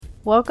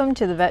Welcome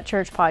to the Vet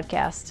Church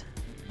Podcast.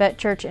 Vet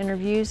Church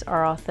interviews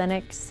are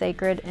authentic,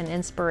 sacred, and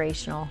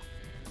inspirational.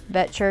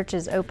 Vet Church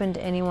is open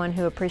to anyone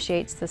who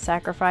appreciates the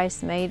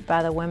sacrifice made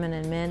by the women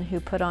and men who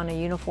put on a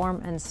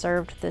uniform and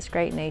served this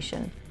great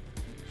nation.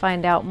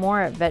 Find out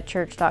more at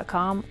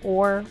vetchurch.com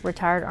or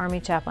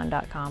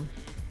retiredarmychaplain.com.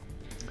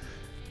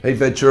 Hey,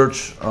 Vet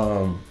Church.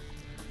 I'm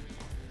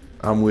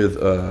with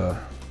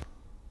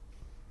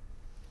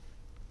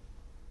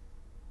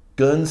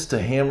Guns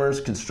to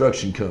Hammers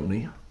Construction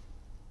Company.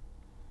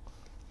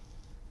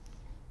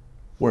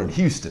 We're in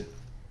Houston.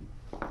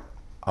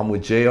 I'm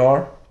with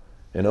JR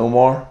and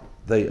Omar.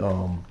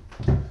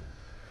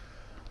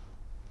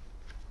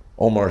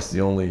 Omar's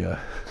the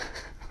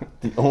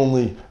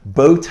only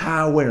bow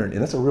tie wearing,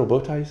 and that's a real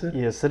bow tie, you said?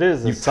 Yes, it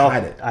is. You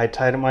tied it. I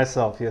tied it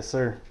myself, yes,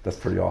 sir. That's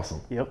pretty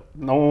awesome. Yep.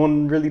 No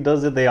one really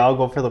does it. They all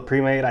go for the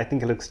pre-made. I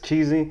think it looks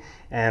cheesy,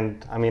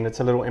 and I mean, it's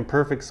a little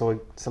imperfect, so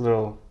it's a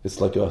little... It's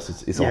like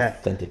us. It's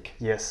authentic.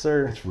 Yes,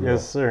 sir. It's real.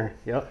 Yes, sir.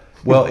 Yep.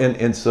 Well,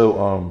 and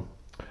so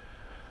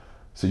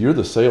you're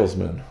the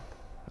salesman,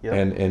 Yep.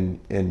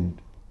 and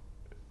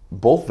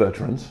both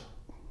veterans.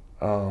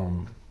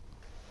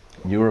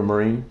 You were a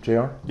Marine,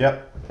 JR?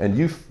 Yep. And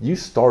you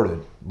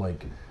started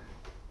like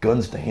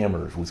Guns to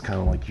Hammers was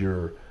kind of like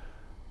your,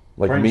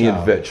 like Brain me and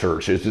child. Vet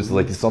Church. It's just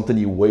like something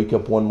you wake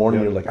up one morning,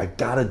 Yep. you're like, I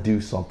gotta do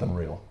something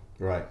real.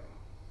 Right.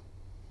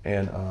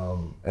 And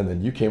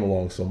then you came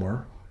along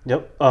somewhere.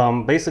 Yep.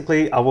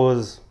 Basically, I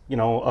was,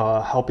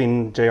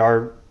 helping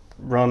JR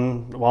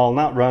run, well,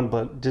 not run,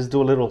 but just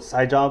do a little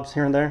side jobs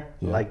here and there,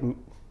 Yeah. like,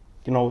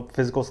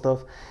 physical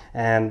stuff.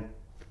 And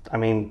I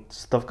mean,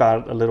 stuff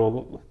got a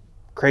little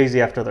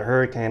crazy after the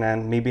hurricane,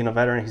 and me being a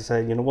veteran, he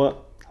said, you know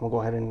what, I'm gonna go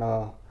ahead and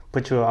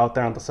put you out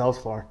there on the sales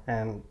floor.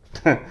 And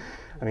I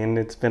mean,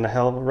 it's been a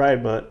hell of a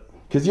ride, but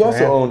Because you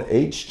also Yeah. own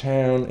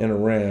H-Town and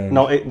Around.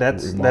 no,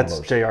 that's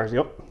Remodelers. JR's.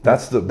 Yep.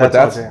 That's all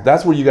JR.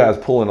 that's where you guys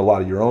pull in a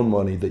lot of your own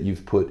money that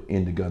you've put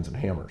into Guns and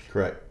Hammers.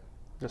 Correct.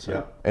 Yes, sir.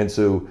 Yeah. And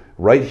so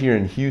right here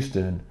in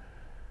Houston,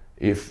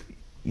 if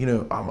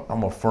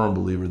I'm a firm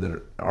believer that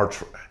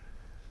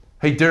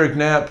hey, Derek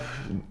Knapp,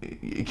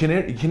 can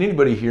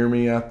anybody hear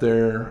me out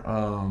there?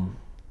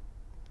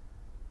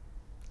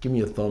 Give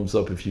me a thumbs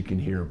up if you can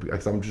hear,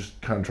 because I'm just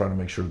kind of trying to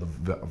make sure the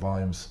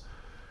volume's.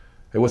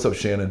 Hey, what's up,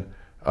 Shannon?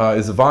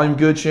 Is the volume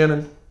good,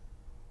 Shannon?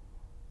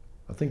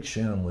 I think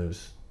Shannon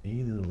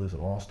he either lives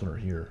in Austin or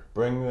here.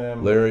 Bring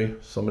them. Larry,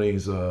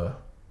 somebody's.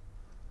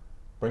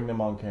 Bring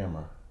them on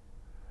camera.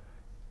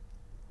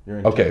 You're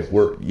in Okay,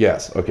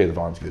 Texas. okay, the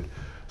volume's good.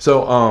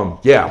 So,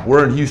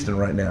 we're in Houston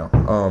right now.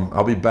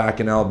 I'll be back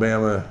in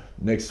Alabama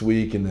next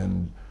week, and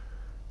then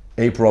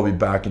April I'll be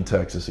back in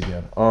Texas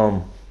again.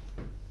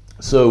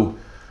 So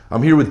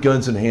I'm here with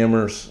Guns and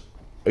Hammers,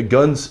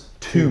 Guns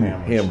to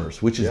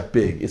Hammers, which is Yeah.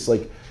 big. It's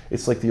like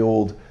the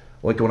old,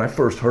 like when I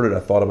first heard it, I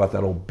thought about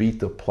that old beat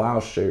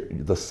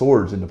the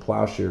swords into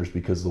plowshares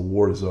because the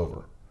war is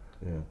over.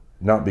 Yeah.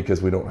 Not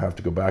because we don't have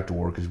to go back to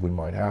war, because we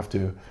might have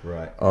to.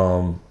 Right.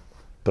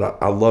 But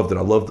I loved it.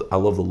 I love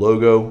the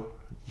logo.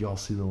 Y'all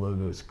see the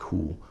logo? It's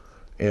cool.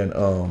 And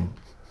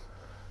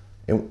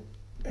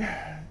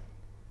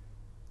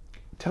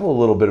tell a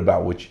little bit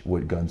about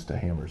what Guns to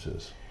Hammers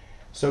is.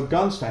 So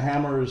Guns to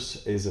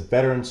Hammers is a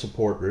veteran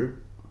support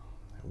group.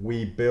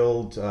 We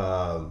build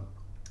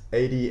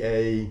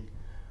ADA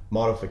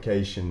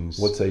modifications.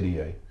 What's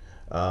ADA?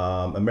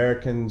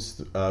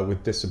 Americans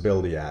with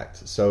Disability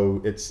Act.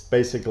 So it's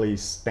basically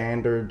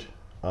standardized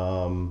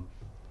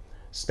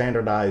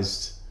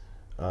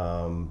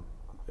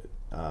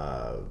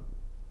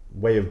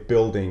way of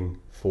building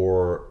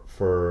for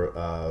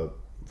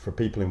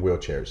people in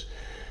wheelchairs.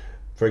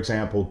 For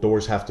example,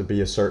 doors have to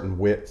be a certain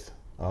width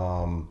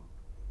in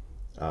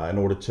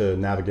order to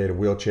navigate a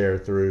wheelchair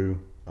through.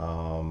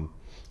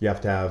 You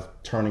have to have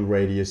turning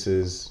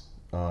radiuses,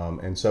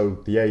 and so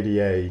the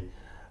ADA,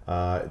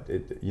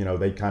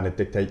 they kind of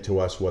dictate to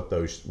us what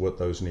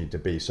those need to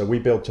be. So we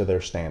build to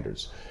their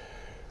standards.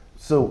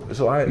 So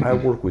I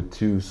work with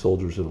two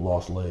soldiers that have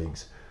lost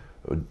legs,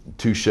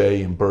 Touche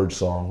and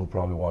Birdsong, who'll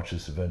probably watch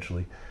this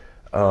eventually.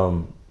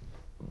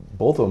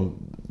 Both of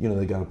them,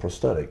 they got a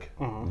prosthetic.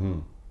 Mm-hmm.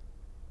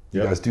 You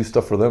Yep. guys do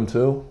stuff for them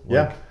too?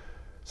 Yeah.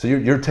 So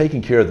you're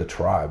taking care of the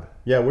tribe.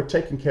 Yeah, we're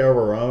taking care of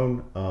our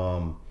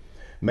own.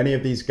 Many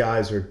of these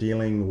guys are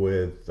dealing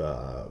with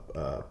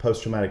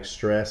post-traumatic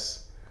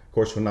stress. Of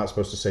course, we're not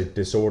supposed to say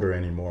disorder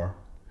anymore.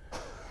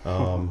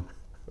 For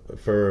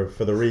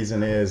the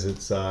reason is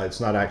it's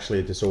not actually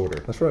a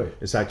disorder. That's right.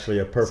 It's actually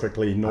a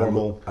perfectly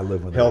normal, I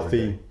live with that every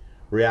healthy day.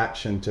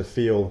 reaction to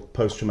feel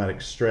post-traumatic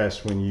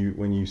stress when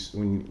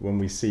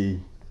we see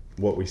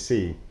what we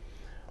see.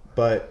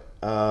 But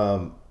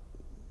I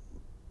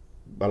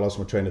lost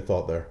my train of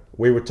thought there.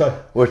 We're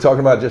talking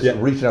about just Yeah.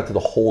 reaching out to the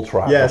whole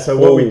tribe. Yeah, the so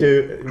whole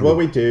what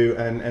we do,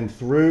 and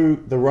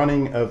through the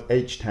running of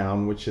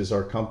H-Town, which is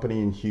our company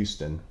in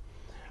Houston,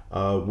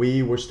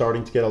 we were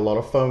starting to get a lot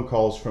of phone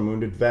calls from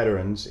wounded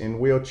veterans in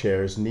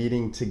wheelchairs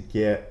needing to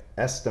get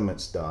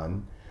estimates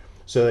done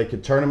so they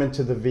could turn them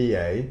into the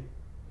VA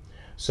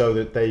so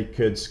that they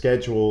could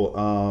schedule,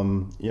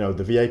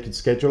 the VA could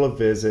schedule a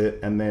visit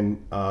and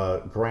then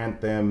grant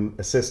them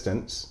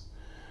assistance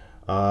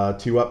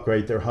to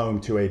upgrade their home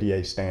to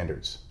ADA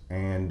standards.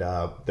 And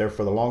there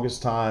for the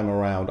longest time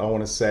around, I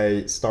want to say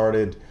it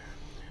started,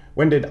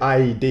 when did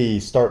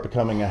IED start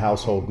becoming a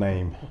household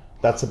name?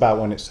 That's about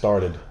when it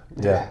started.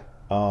 Yeah.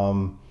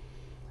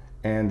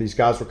 And these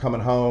guys were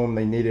coming home,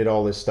 they needed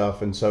all this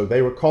stuff. And so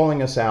they were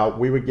calling us out.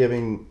 We were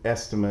giving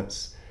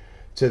estimates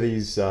to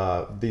these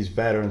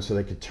veterans so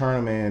they could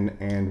turn them in,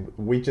 and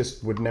we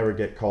just would never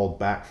get called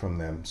back from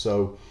them.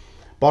 So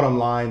bottom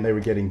line, they were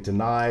getting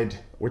denied.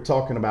 We're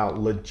talking about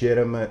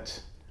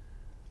legitimate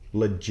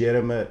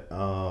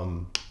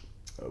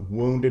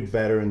wounded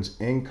veterans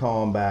in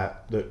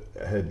combat that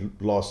had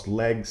lost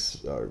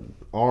legs,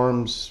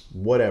 arms,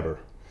 whatever.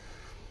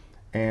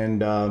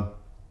 And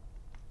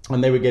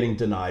they were getting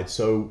denied.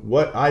 So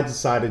what I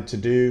decided to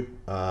do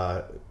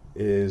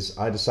is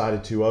I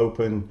decided to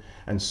open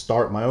and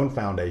start my own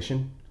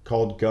foundation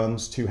called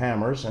Guns to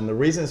Hammers. And the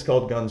reason it's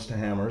called Guns to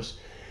Hammers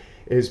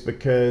is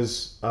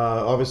because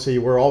obviously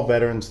we're all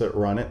veterans that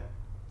run it.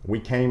 We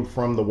came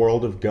from the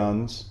world of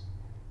guns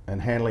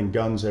and handling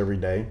guns every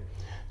day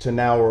to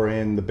now we're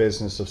in the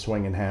business of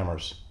swinging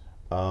hammers.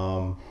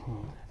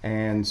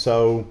 And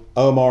so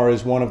Omar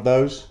is one of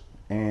those.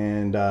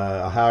 And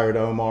I hired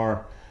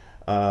Omar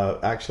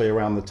actually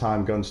around the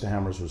time Guns to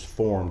Hammers was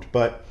formed.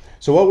 But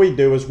so what we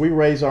do is we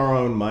raise our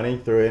own money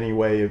through any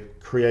way of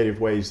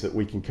creative ways that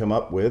we can come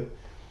up with.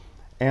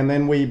 And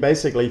then we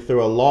basically,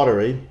 through a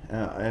lottery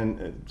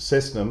and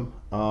system,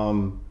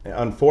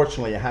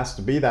 unfortunately it has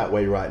to be that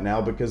way right now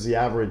because the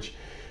average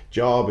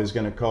job is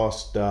going to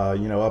cost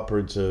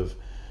upwards of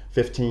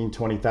 $15,000,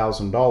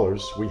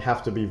 $20,000. We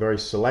have to be very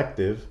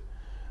selective,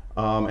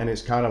 and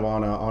it's kind of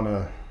on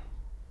a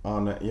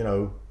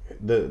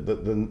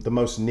the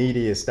most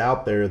neediest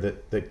out there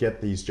that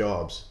get these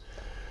jobs.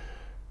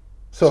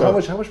 So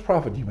how much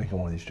profit do you make on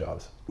one of these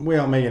jobs? We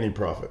don't make any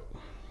profit.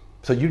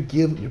 So you're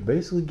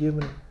basically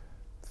giving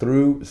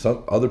through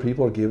some other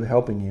people are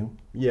helping you.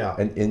 Yeah.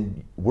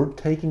 And we're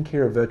taking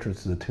care of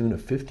veterans to the tune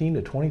of $15,000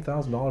 to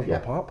 $20,000 a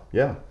pop.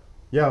 Yeah.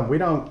 Yeah, we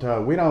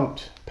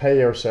don't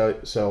pay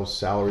ourselves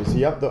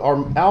salaries.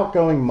 Our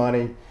outgoing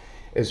money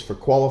is for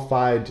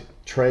qualified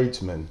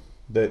tradesmen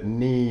that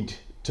need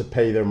to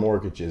pay their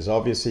mortgages.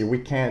 Obviously, we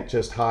can't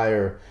just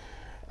hire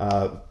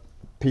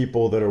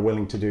people that are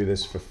willing to do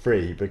this for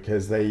free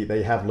because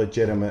they have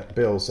legitimate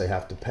bills they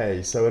have to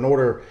pay. So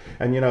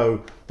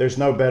there's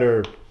no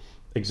better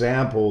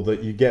example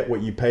that you get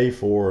what you pay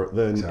for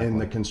than in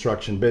the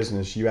construction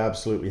business. You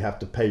absolutely have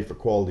to pay for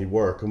quality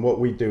work. And what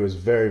we do is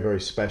very, very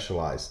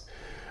specialized.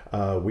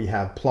 We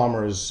have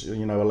plumbers,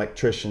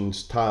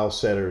 electricians, tile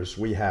setters.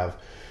 We have,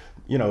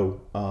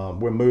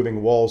 we're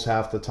moving walls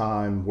half the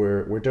time.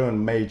 We're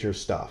doing major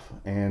stuff.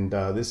 And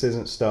this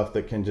isn't stuff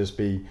that can just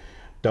be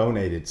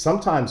donated.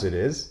 Sometimes it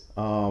is.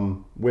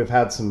 We've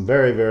had some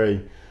very,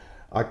 very,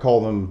 I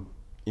call them,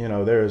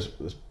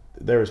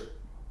 there's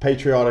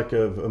patriotic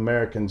of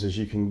Americans as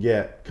you can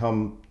get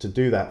come to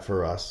do that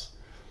for us.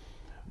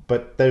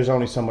 But there's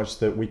only so much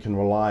that we can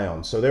rely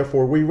on. So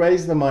therefore, we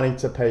raise the money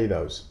to pay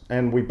those,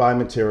 and we buy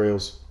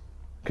materials.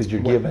 Because you're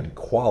given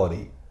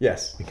quality.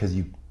 Yes. Because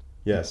you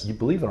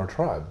believe in our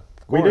tribe.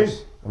 We do.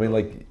 I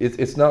mean,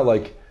 it's not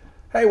like,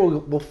 hey,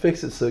 we'll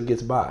fix it so it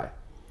gets by.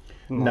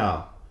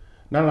 No.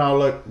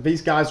 Look,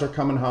 these guys are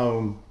coming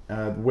home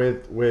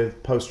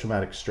with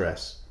post-traumatic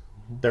stress.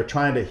 They're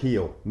trying to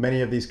heal.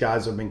 Many of these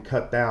guys have been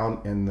cut down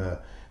in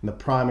the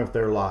prime of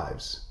their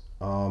lives.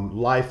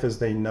 Life as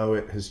they know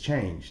it has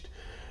changed.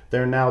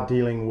 They're now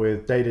dealing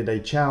with day-to-day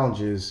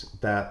challenges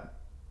that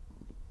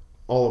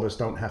all of us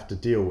don't have to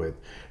deal with.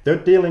 They're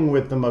dealing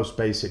with the most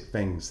basic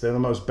things. They're the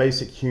most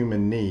basic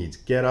human needs.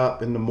 Get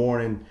up in the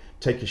morning,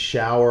 take a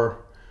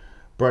shower,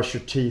 brush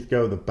your teeth,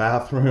 go to the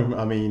bathroom.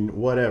 I mean,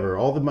 whatever.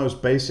 All the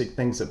most basic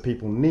things that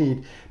people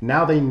need.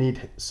 Now they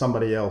need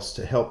somebody else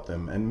to help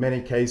them. In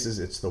many cases,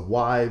 it's the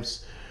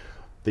wives,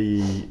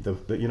 the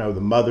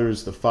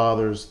mothers, the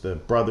fathers, the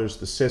brothers,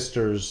 the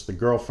sisters, the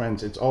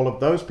girlfriends. It's all of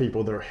those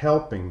people that are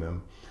helping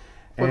them.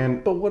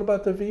 But what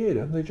about the VA?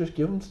 Doesn't they just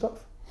give them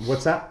stuff?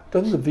 What's that?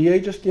 Doesn't the VA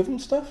just give them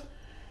stuff?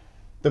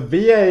 The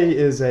VA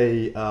is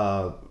and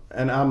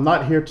I'm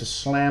not here to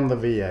slam the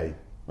VA,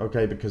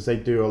 okay, because they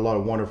do a lot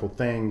of wonderful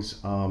things,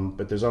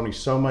 but there's only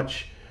so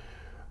much,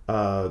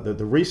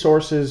 the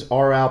resources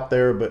are out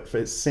there, but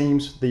it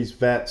seems these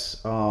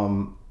vets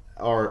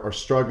are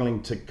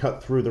struggling to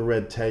cut through the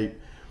red tape,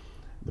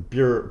 the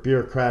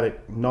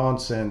bureaucratic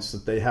nonsense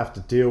that they have to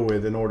deal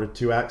with in order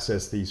to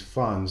access these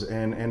funds.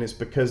 And it's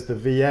because the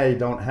VA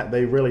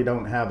they really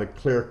don't have a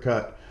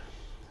clear-cut,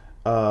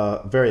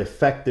 very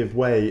effective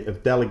way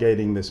of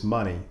delegating this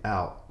money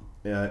out.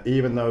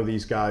 Even though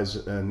these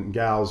guys and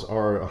gals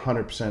are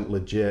 100%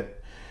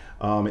 legit,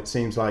 it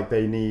seems like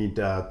they need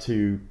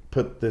to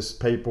put this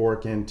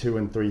paperwork in 2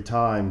 and 3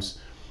 times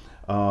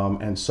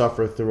and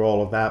suffer through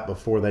all of that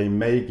before they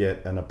may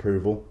get an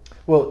approval.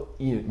 Well,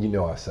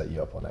 I set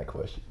you up on that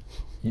question.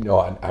 you know,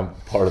 I'm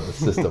part of the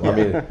system. I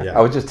mean, yeah.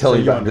 I was just telling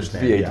So you you about this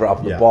understand, VA yeah,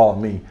 dropping yeah. the ball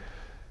on me.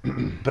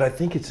 But I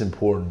think it's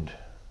important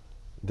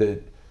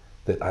that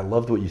I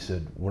loved what you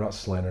said. We're not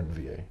slandering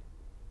the VA.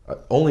 I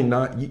don't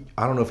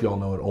know if y'all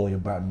know it, only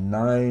about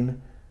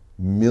 9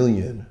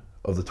 million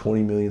of the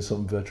 20 million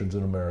something veterans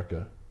in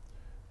America,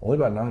 only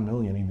about 9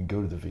 million even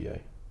go to the VA.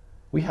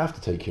 We have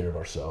to take care of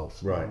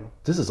ourselves. Right.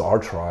 This is our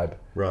tribe.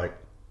 Right.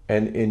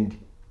 And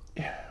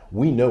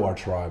we know our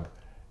tribe.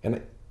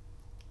 And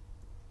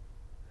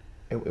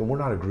we're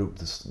not a group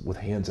that's with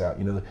hands out.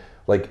 You know,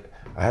 like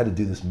I had to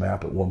do this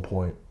map at one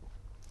point.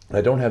 And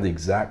I don't have the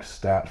exact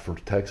stat for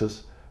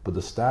Texas, but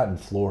the stat in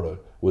Florida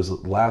was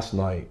last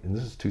night, and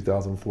this is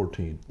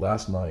 2014,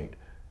 last night,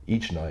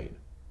 each night,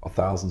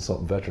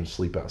 1,000-something veterans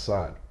sleep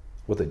outside.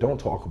 What they don't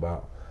talk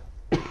about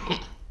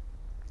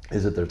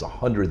is that there's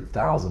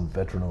 100,000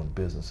 veteran-owned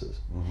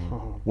businesses.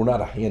 Mm-hmm. We're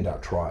not a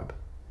handout tribe.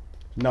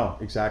 No,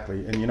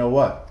 exactly. And you know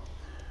what?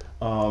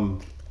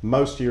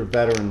 Most of your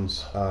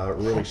veterans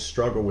really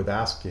struggle with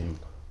asking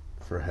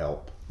for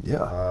help.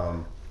 Yeah.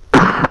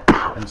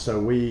 And so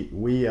we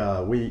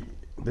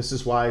this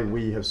is why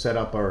we have set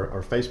up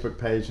our Facebook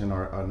page and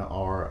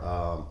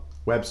our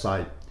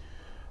website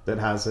that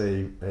has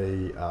a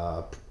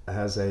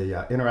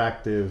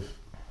interactive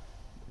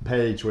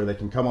page where they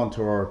can come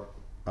onto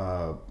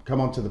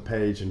the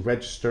page and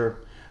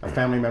register. A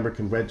family member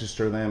can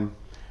register them,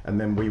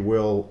 and then we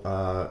will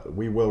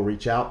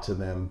reach out to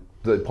them.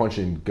 They punch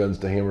in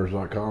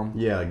gunstohammers.com?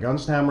 Yeah,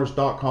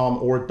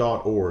 gunstohammers.com or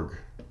 .org.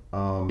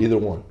 Either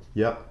one.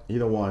 Yep,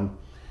 either one.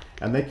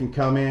 And they can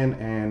come in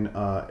and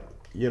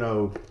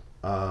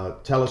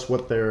tell us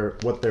what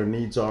their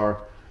needs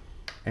are.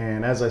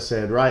 And as I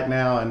said, right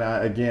now, and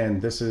again,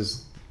 this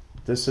is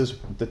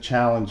the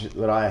challenge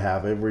that I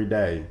have every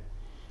day.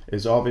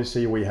 Is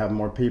obviously we have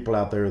more people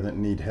out there that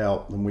need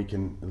help than we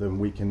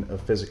can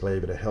physically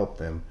able to help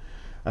them,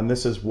 and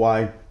this is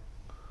why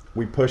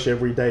we push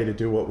every day to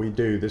do what we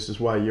do. This is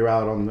why you're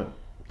out on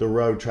the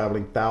road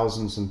traveling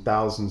thousands and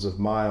thousands of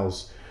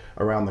miles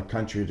around the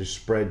country to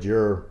spread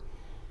your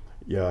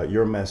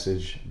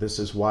message. This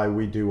is why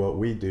we do what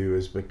we do,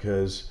 is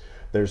because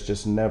there's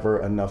just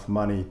never enough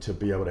money to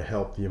be able to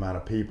help the amount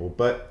of people.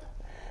 But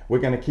we're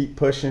going to keep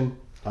pushing.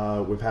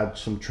 We've had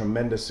some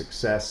tremendous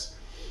success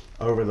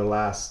over the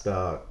last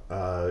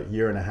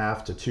year and a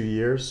half to 2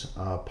 years,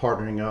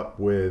 partnering up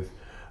with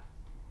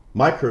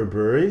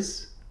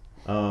microbreweries,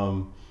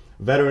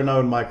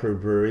 veteran-owned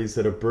microbreweries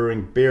that are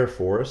brewing beer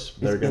for us.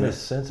 In a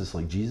sense, it's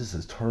like Jesus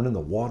is turning the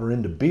water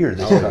into beer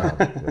this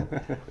time.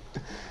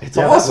 It's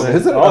awesome,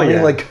 isn't it? Oh,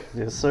 yeah.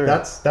 Yes, sir.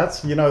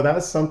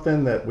 That's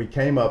something that we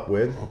came up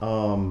with.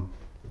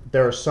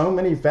 There are so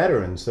many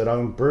veterans that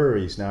own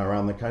breweries now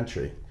around the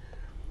country.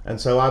 And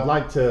so I'd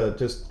like to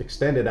just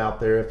extend it out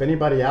there. If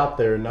anybody out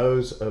there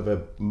knows of a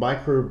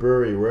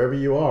microbrewery, wherever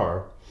you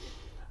are,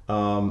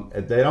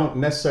 they don't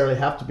necessarily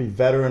have to be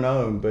veteran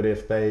owned, but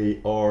if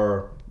they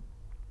are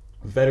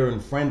veteran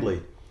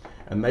friendly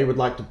and they would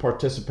like to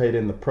participate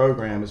in the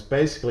program, it's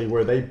basically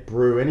where they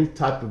brew any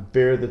type of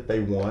beer that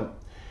they want.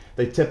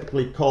 They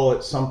typically call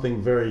it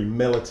something very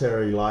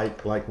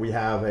military-like. Like we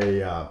have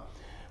the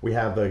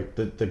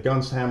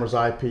Guns to Hammers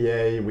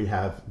IPA, we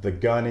have the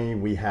Gunny,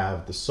 we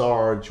have the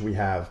Sarge, we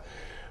have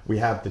the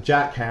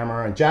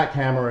Jackhammer, and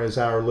Jackhammer is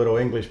our little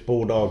English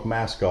bulldog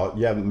mascot.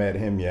 You haven't met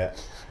him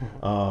yet,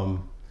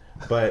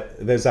 but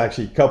there's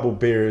actually a couple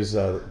beers.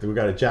 We've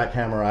got a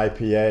Jackhammer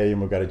IPA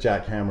and we've got a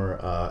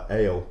Jackhammer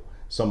Ale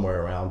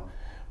somewhere around.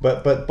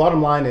 But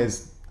bottom line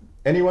is,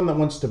 anyone that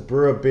wants to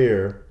brew a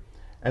beer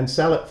and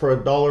sell it for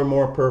 $1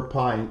 more per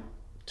pint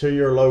to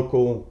your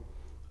local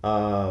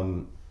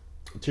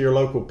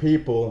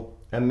people,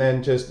 and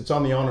then it's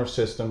on the honor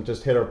system,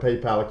 just hit our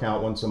PayPal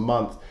account once a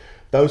month.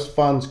 Those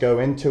funds go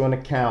into an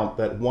account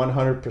that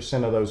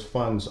 100% of those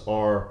funds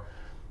are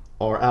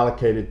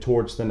allocated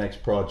towards the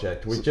next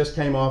project. We just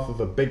came off of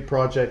a big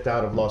project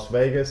out of Las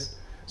Vegas,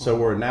 so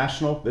we're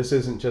national. This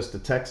isn't just a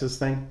Texas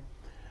thing.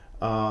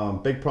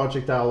 Big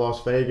project out of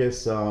Las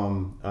Vegas.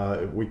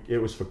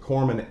 It was for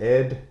Corpsman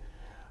Ed.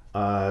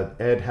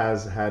 Ed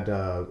has had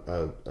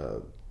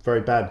a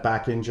very bad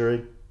back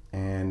injury,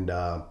 and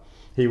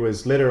he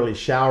was literally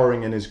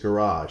showering in his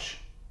garage.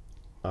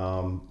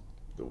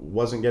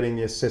 Wasn't getting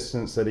the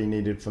assistance that he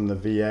needed from the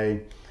VA,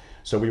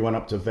 so we went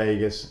up to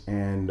Vegas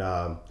and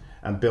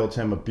built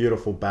him a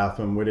beautiful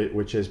bathroom with it,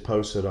 which is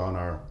posted on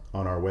our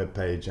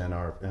webpage and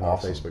our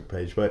Facebook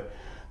page. But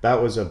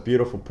that was a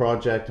beautiful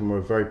project, and we're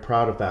very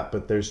proud of that.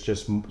 But there's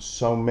just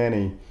so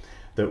many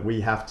that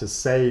we have to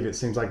save. It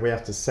seems like we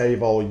have to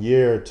save all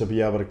year to be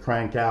able to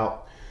crank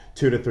out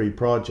 2 to 3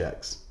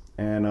 projects.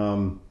 And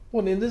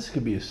well, and this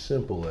could be as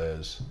simple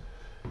as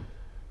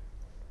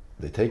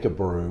they take a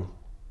brew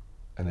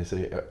and they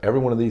say, every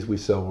one of these we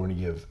sell, we're going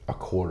to give a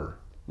quarter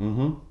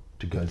to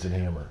Guns and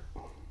Hammer.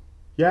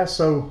 Yeah,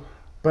 so,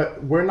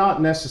 but we're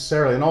not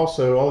necessarily, and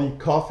also all you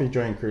coffee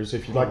drinkers,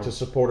 if you'd like to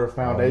support our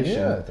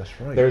foundation,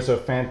 that's right. There's a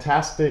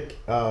fantastic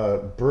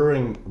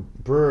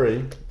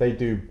brewery. They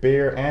do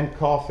beer and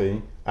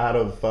coffee out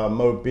of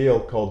Mobile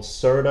called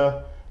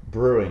Serta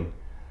Brewing.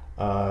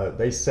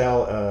 They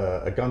sell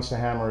a Guns to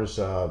Hammers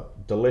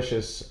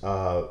delicious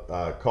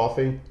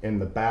coffee in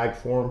the bag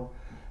form.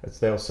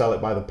 They'll sell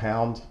it by the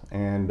pound,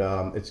 and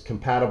it's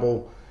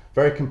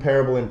very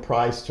comparable in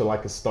price to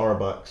like a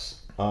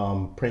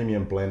Starbucks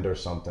premium blend or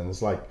something.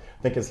 I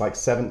think it's like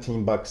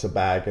 $17 a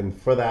bag, and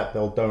for that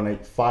they'll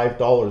donate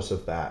 $5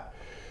 of that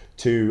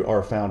to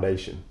our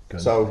foundation.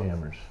 Guns to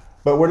Hammers.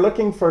 But we're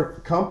looking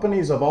for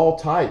companies of all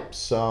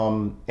types.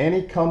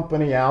 Any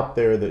company out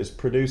there that is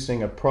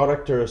producing a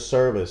product or a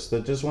service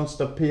that just wants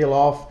to peel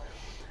off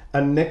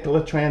a nickel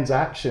a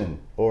transaction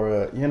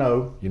or You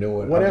know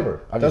what?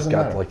 whatever. I've just Doesn't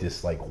got matter. like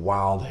this like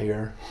wild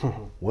hair.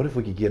 What if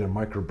we could get a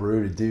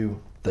microbrew to do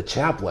the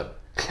Chaplain?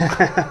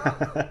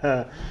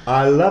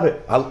 I love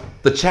it.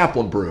 The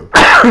Chaplain brew.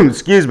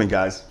 Excuse me,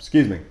 guys.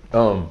 Excuse me.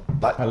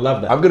 I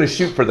love that. I'm going to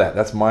shoot for that.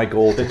 That's my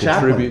goal to Chaplain.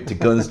 contribute to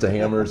Guns to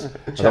Hammers.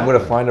 And I'm going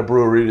to find a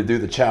brewery to do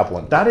the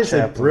Chaplain. That is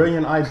a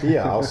brilliant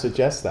idea. I'll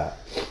suggest that.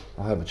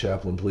 I'll have a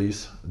Chaplain,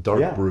 please. Dark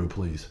Yeah. brew,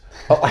 please.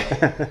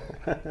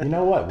 You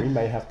know what? We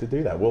may have to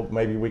do that. Well,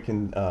 maybe we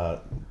can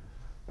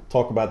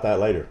talk about that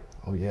later.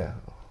 Oh yeah,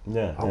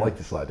 Yeah. I like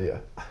this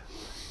idea.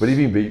 But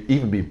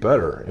even be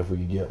better if we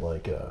could get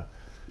like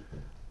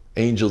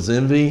Angel's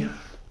Envy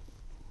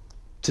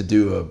to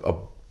do a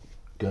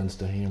Guns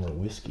to Hammer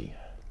whiskey.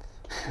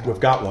 We've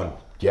got one.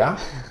 Yeah.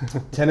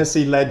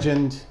 Tennessee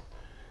legend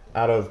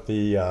out of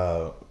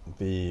the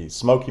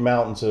Smoky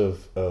Mountains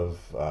of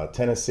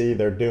Tennessee.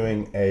 They're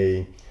doing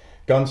a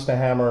Guns to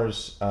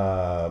Hammers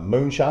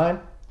moonshine,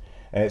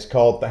 and it's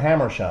called the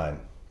Hammer Shine.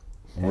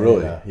 And,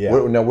 Really? yeah.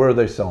 Where are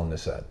they selling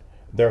this at?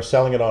 They're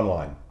selling it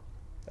online.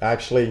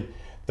 Actually,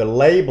 the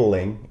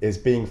labeling is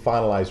being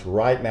finalized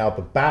right now.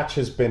 The batch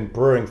has been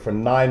brewing for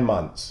 9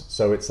 months,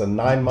 so it's a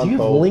 9-month-old. Do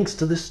you have links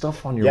to this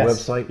stuff on your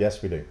website?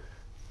 Yes, we do.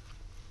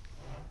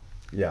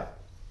 Yeah.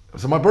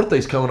 So my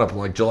birthday's coming up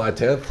like July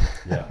 10th.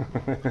 Yeah.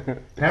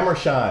 Hammer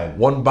Shine.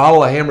 1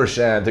 bottle of Hammer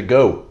Shine to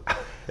go.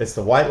 It's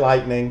the White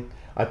Lightning.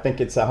 I think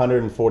it's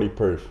 140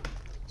 proof.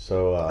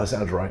 So That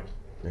sounds right.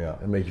 yeah.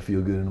 It'll make you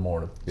feel good in the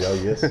morning. Oh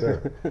yes,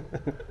 sir.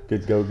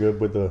 Go good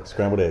with the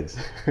scrambled eggs.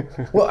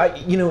 Well,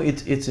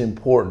 it's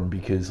important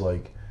because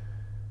like,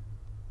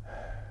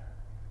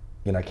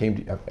 I came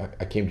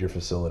to your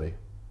facility.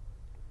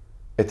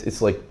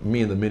 It's like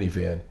me in the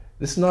minivan.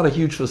 This is not a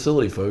huge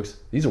facility, folks.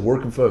 These are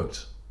working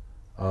folks.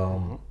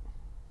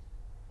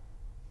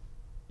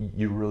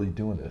 You're really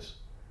doing this,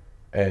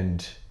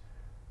 and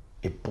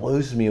it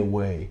blows me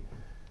away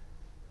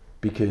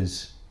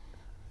because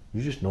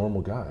you're just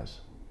normal guys.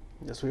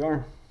 Yes, we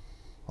are.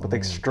 With the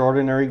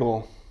extraordinary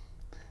goal,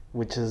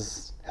 which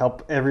is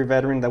help every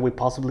veteran that we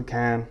possibly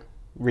can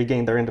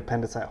regain their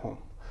independence at home.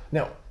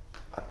 Now,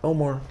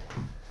 Omar,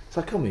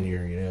 so I come in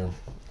here,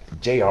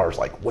 JR's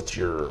like, what's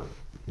your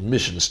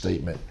mission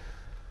statement?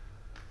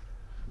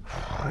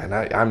 And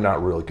I'm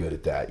not really good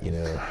at that,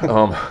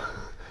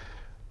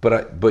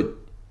 but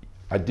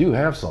I do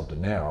have something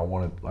now. I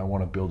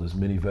want to build as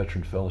many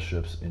veteran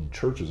fellowships in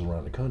churches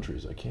around the country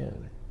as I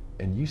can.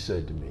 And you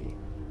said to me,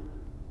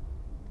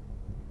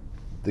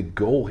 the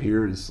goal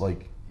here is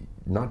like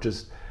not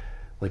just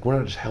like we're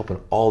not just helping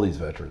all these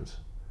veterans.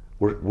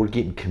 We're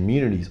getting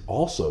communities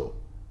also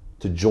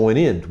to join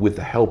in with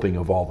the helping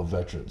of all the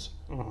veterans.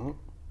 Mm-hmm.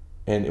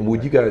 And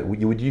would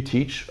you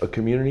teach a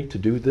community to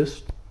do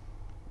this?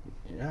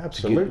 Yeah,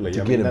 absolutely.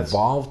 To get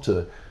involved.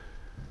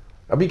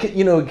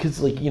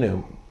 Because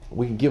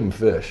we can give them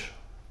fish.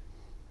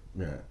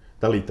 Yeah,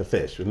 they'll eat the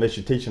fish unless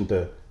you teach them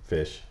to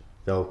fish.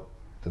 Then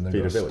they're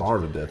going to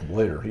starve to death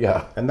later.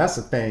 Yeah. And that's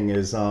the thing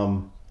is,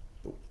 in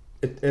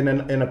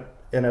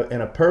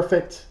a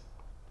perfect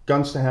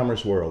Guns to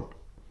Hammers world,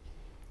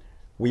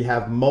 we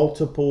have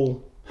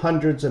multiple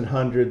hundreds and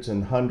hundreds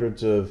and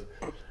hundreds of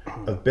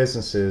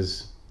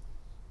businesses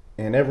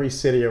in every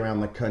city around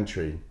the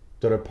country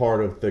that are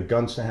part of the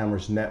Guns to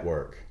Hammers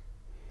network.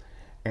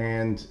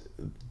 And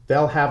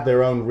they'll have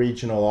their own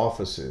regional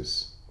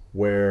offices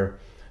where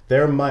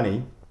their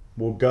money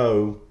will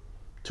go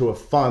to a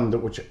fund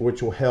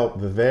which will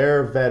help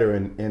their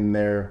veteran in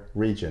their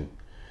region.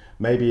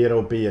 Maybe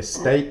it'll be a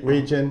state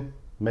region,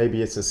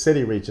 maybe it's a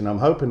city region. I'm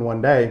hoping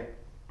one day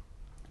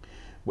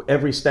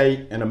every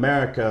state in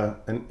America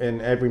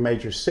and every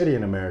major city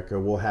in America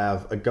will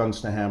have a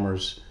Guns to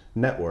Hammers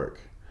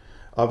network.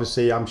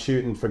 Obviously, I'm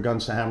shooting for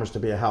Guns to Hammers to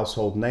be a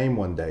household name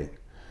one day.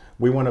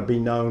 We want to be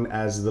known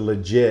as the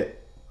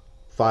legit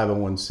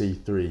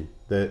 501c3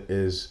 that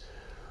is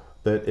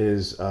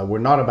we're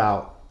not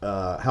about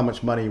how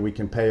much money we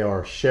can pay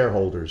our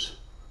shareholders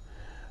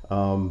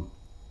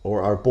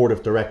or our board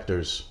of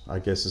directors, I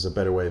guess is a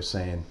better way of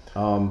saying.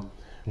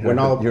 You're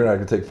not going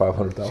to take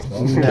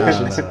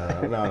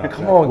 $500,000. No.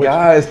 Come on,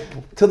 guys,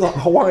 to the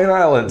Hawaiian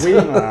Islands.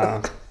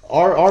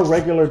 Our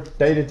regular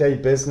day-to-day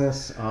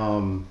business,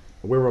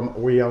 we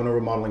own a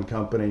remodeling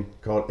company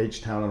called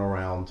H-Town and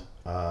Around.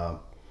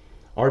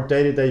 Our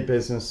day-to-day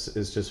business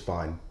is just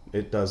fine.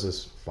 It does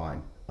us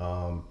fine.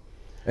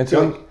 And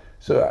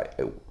so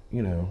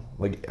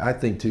I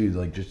think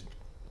too,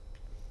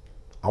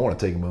 I want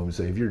to take a moment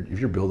and say, if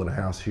you're building a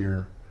house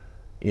here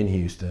in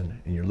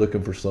Houston and you're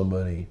looking for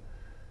somebody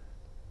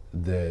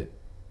that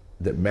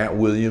Matt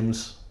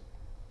Williams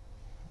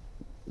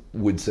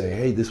would say,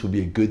 hey, this would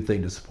be a good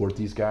thing to support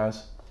these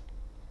guys,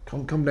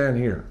 come down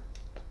here.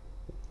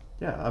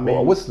 Yeah, I mean,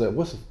 well, what's the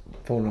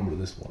phone number to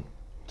this one?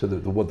 To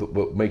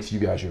what makes you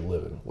guys your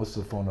living? What's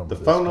the phone number?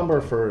 The phone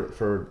number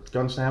for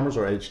Guns and Hammers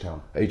or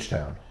H-Town?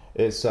 H-Town.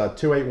 It's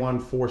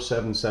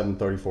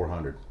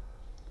 281-477-3400.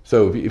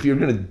 So if you're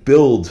going to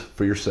build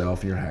for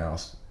yourself in your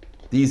house,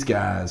 these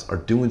guys are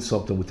doing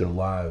something with their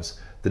lives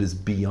that is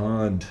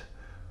beyond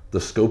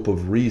the scope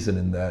of reason.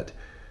 In that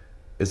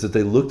is that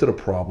they looked at a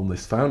problem, they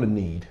found a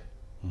need,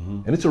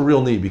 and it's a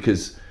real need,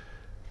 because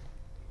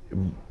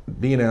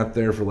being out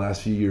there for the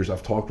last few years,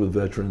 I've talked with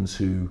veterans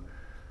who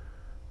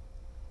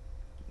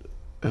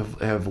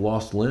have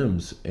lost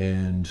limbs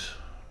and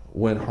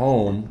went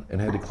home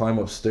and had to climb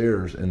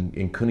upstairs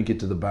and couldn't get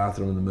to the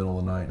bathroom in the middle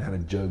of the night and had a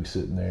jug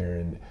sitting there,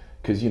 and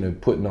because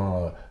putting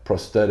on a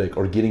prosthetic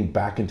or getting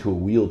back into a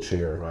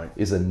wheelchair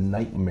is a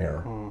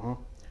nightmare.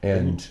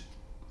 And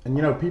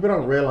people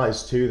don't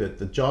realize too that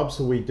the jobs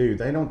that we do,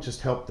 they don't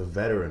just help the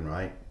veteran,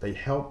 right? They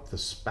help the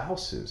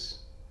spouses.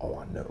 Oh,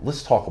 I know.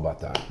 Let's talk about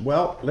that.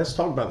 Well, let's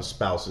talk about the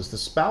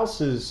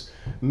spouses.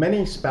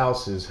 Many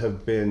spouses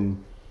have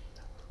been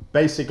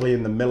basically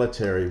in the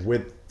military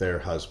with their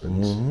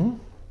husbands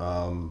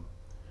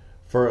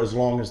for as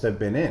long as they've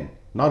been in.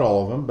 Not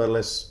all of them, but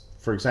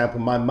for example,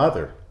 my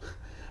mother.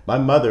 My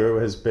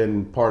mother has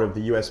been part of the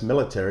U.S.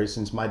 military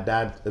since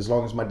as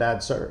long as my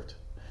dad served.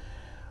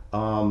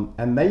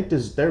 And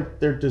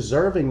they're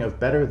deserving of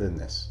better than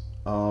this.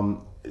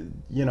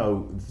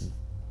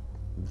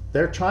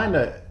 They're trying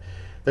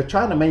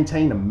to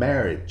maintain a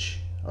marriage.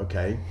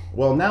 Okay.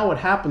 Well, now what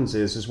happens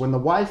is when the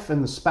wife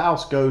and the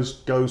spouse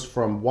goes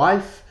from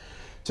wife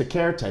to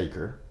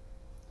caretaker,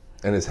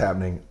 and it's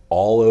happening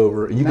all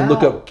over. You can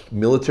look up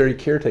military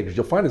caretakers.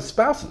 You'll find it's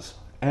spouses.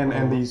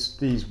 And these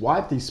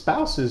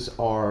spouses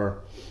are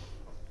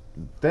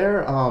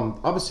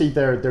obviously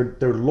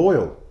they're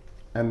loyal,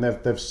 and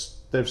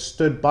they've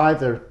stood by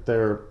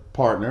their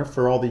partner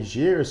for all these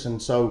years,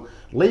 and so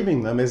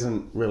leaving them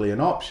isn't really an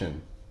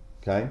option.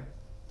 Okay.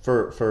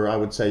 For I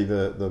would say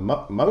the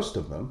most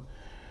of them.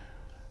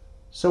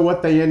 So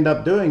what they end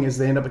up doing is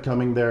they end up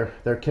becoming their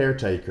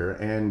caretaker,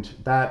 and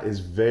that is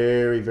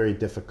very, very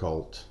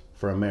difficult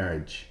for a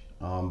marriage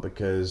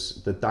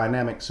because the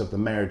dynamics of the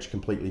marriage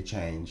completely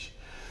change.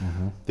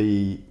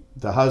 The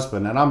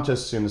husband, and I'm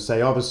just going to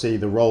say, obviously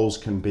the roles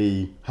can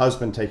be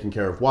husband taking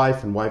care of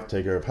wife and wife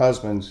taking care of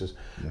husbands.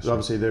 Yes,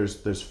 obviously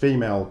there's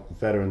female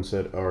veterans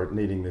that are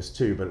needing this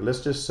too, but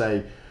let's just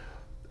say,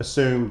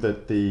 assume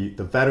that the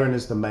veteran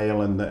is the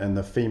male and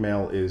the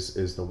female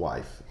is the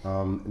wife.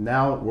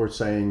 Now we're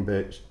saying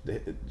that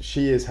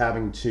she is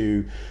having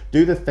to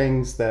do the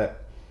things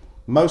that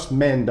most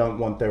men don't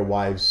want their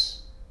wives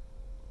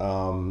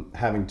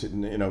having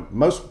to.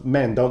 Most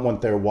men don't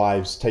want their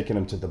wives taking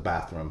them to the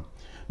bathroom.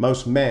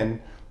 Most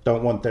men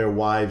don't want their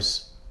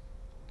wives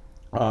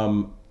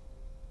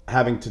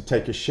having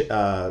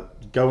to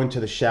go into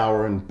the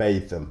shower and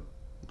bathe them,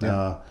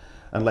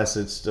 unless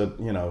it's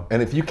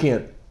And if you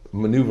can't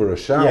maneuver a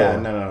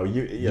shower,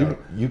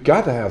 you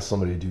got to have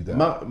somebody do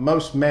that.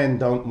 Most men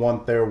don't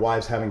want their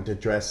wives having to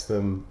dress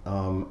them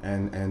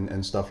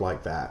and stuff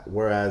like that.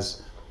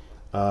 Whereas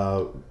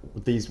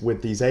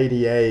with these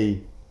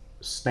ADA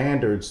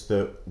standards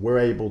that we're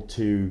able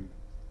to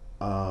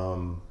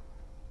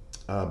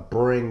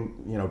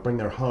bring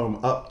their home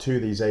up to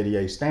these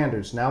ADA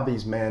standards, now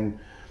these men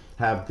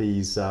have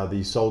these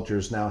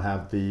soldiers now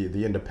have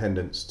the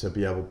independence to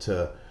be able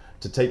to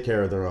take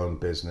care of their own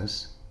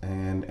business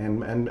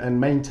and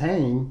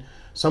maintain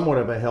somewhat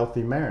of a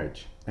healthy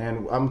marriage.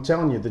 And I'm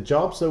telling you, the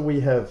jobs that we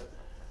have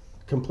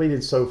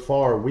completed so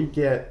far, we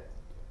get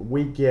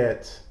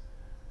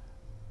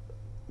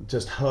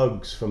just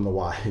hugs from the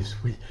wives.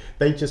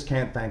 They just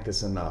can't thank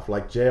us enough.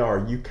 Like,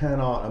 JR, you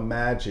cannot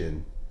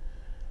imagine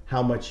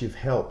how much you've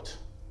helped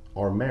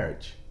our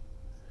marriage.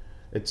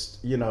 It's,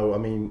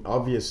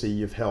 obviously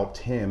you've helped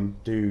him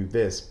do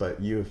this,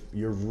 but you've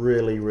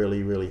really,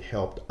 really, really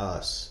helped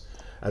us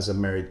as a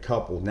married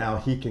couple. Now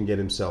he can get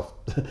himself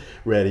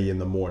ready in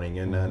the morning,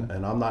 and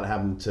I'm not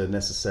having to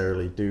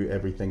necessarily do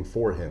everything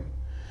for him.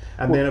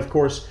 And then, of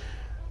course,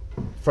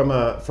 from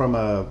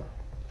a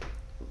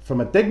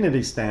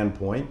dignity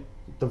standpoint,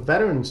 the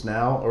veterans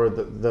now, or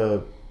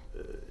the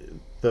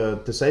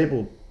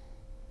disabled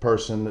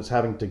person that's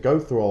having to go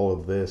through all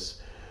of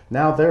this,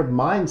 now their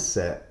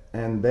mindset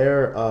and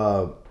their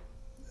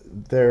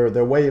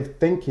way of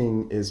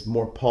thinking is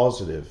more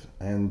positive,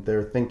 and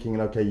they're thinking,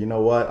 okay, you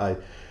know what,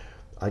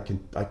 I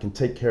can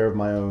take care of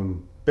my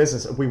own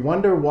business. We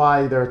wonder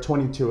why there are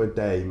 22 a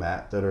day,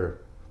 Matt, that are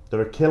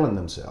killing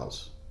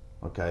themselves.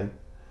 Okay,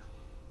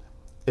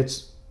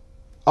 it's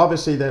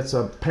obviously that's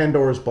a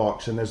Pandora's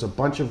box, and there's a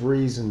bunch of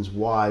reasons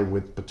why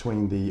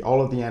between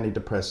all of the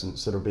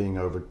antidepressants that are being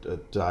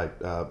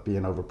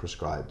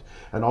overprescribed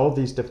and all of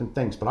these different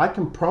things. But I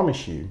can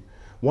promise you,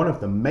 one of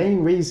the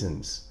main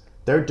reasons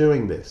they're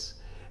doing this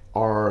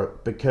are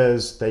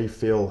because they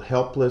feel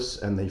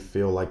helpless and they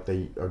feel like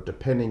they are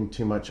depending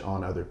too much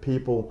on other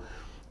people.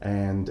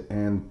 And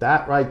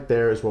that right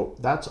there is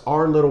that's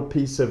our little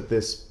piece of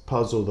this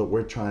puzzle that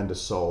we're trying to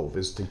solve,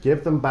 is to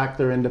give them back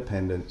their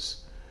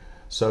independence,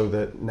 so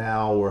that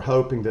now we're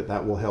hoping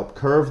that will help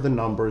curve the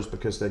numbers,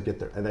 because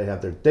they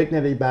have their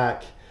dignity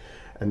back,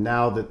 and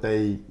now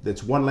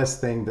that's one less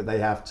thing that they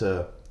have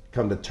to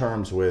come to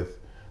terms with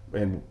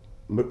in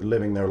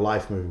living their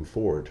life moving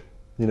forward.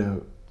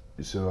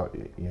 So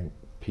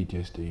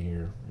PTSD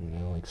here,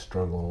 like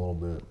struggling a little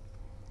bit.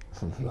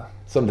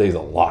 Some days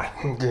a lot.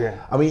 Yeah.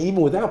 I mean,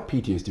 even without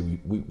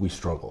PTSD, we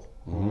struggle.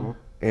 Mm-hmm.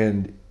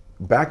 And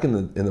back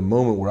in the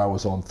moment where I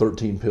was on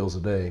 13 pills a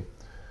day,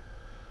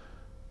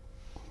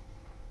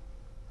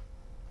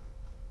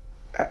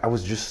 I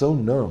was just so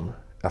numb.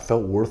 I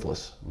felt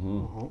worthless.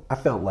 Mm-hmm. I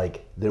felt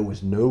like there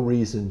was no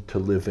reason to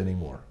live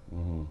anymore.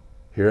 Mm-hmm.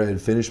 Here I had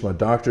finished my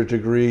doctorate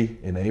degree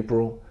in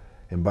April,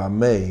 and by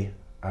May,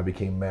 I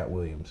became Matt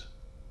Williams.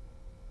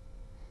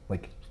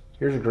 Like,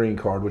 here's a green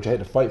card, which I had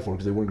to fight for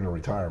because they weren't going to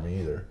retire me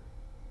either.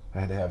 I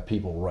had to have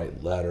people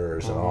write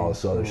letters and all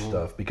this other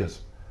stuff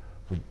because,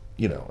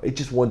 it's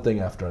just one thing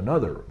after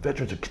another.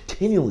 Veterans are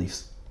continually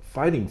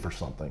fighting for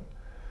something.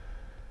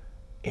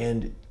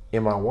 And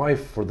my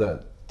wife, for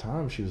that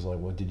time, she was like,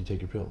 well, did you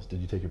take your pills? Did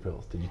you take your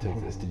pills? Did you take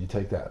this? Did you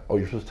take that? Oh,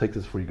 you're supposed to take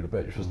this before you go to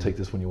bed. You're supposed to take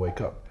this when you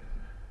wake up.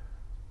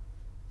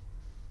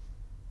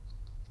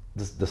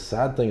 The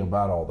sad thing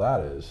about all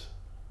that is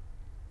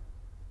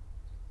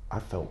I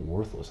felt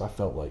worthless. I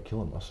felt like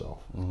killing myself.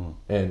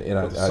 Mm-hmm. And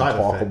I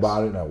talk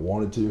about it, and I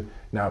wanted to.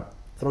 Now,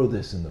 throw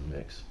this in the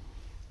mix.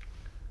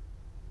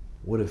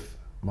 What if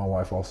my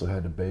wife also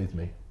had to bathe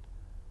me?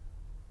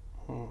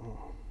 Mm-hmm.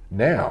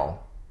 Now,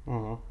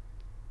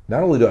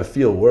 not only do I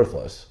feel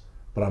worthless,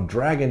 but I'm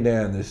dragging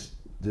down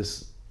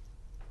this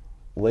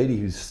lady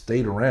who's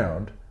stayed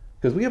around,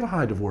 because we have a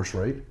high divorce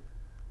rate.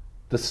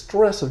 The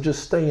stress of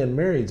just staying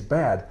married is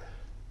bad.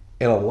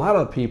 And a lot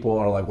of people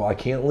are like, well, I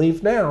can't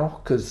leave now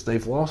because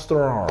they've lost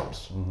their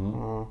arms.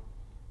 Mm-hmm.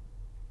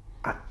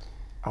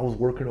 I was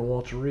working at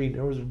Walter Reed.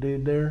 There was a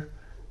dude there.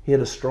 He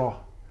had a straw.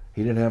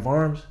 He didn't have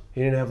arms.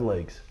 He didn't have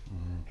legs.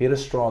 Mm-hmm. He had a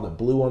straw that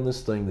blew on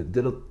this thing that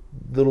did a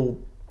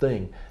little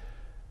thing.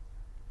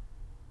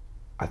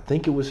 I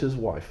think it was his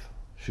wife.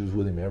 She was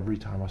with him every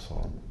time I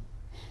saw him.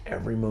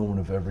 Every moment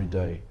of every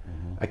day.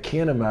 Mm-hmm. I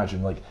can't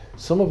imagine, like,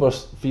 some of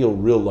us feel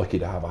real lucky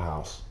to have a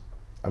house.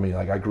 I mean,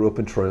 like, I grew up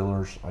in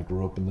trailers. I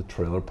grew up in the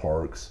trailer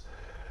parks.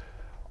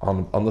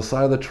 On the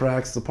side of the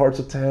tracks, the parts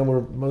of town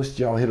where most of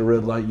y'all hit a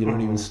red light, you don't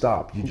even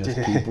stop. You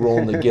just keep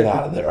rolling to get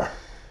out of there.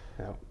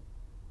 Yep.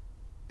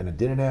 And I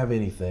didn't have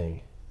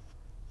anything.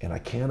 And I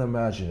can't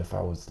imagine if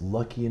I was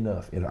lucky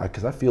enough,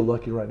 because I feel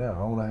lucky right now. I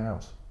own a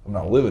house. I'm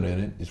not living in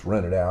it. It's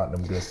rented out, and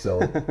I'm going to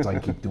sell it so I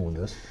can keep doing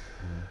this.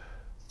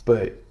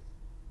 But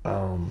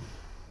can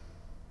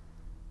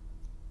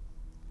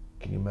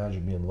you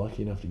imagine being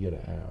lucky enough to get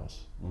a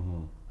house,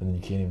 and then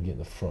you can't even get in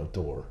the front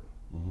door?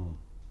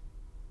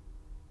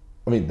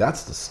 I mean,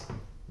 that's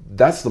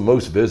the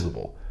most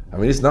visible. I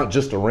mean, it's not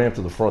just a ramp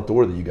to the front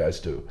door that you guys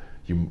do.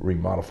 You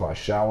remodify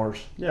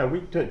showers. Yeah,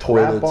 we do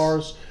toilets, grab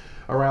bars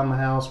around the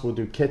house. We'll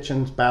do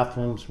kitchens,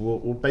 bathrooms.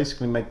 We'll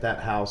basically make that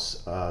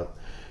house,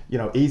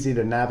 easy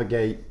to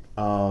navigate.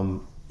 A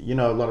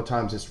lot of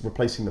times it's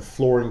replacing the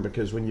flooring,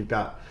 because when you've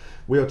got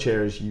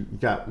wheelchairs, you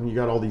got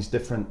all these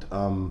different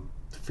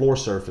floor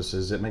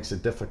surfaces. It makes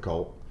it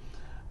difficult.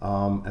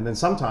 And then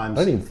sometimes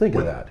I didn't even think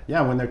of that.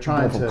 Yeah, when they're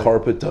trying from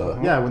carpet to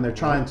when they're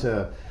trying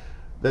to,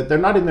 they're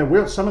not in their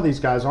wheel. Some of these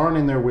guys aren't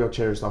in their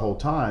wheelchairs the whole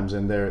times,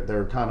 and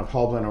they're kind of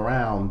hobbling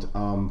around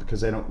because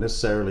they don't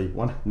necessarily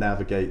want to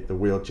navigate the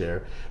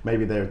wheelchair.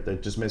 Maybe they're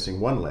just missing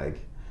one leg,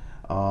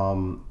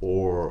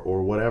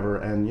 or whatever.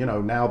 And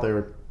now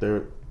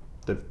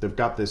they've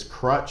got this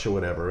crutch or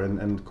whatever,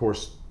 and of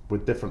course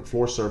with different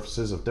floor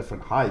surfaces of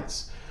different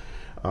heights,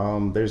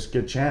 there's a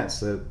good chance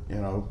that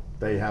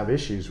they have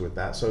issues with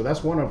that. So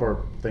that's one of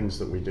our things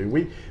that we do.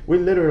 We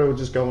literally will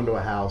just go into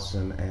a house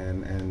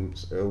and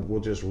we'll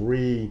just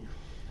we'll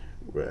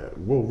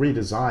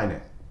redesign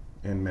it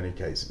in many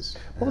cases.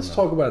 Well, let's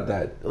talk about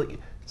that. Like,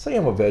 say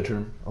I'm a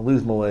veteran, I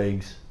lose my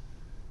legs,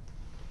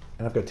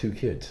 and I've got 2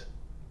 kids.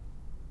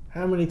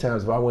 How many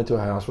times have I went to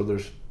a house where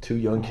there's 2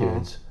 young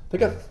kids? They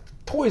got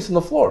toys on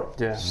the floor,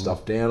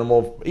 stuffed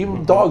animal,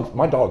 even dogs.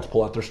 My dogs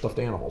pull out their stuffed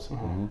animals.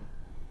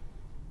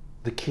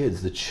 The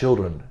kids, the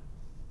children.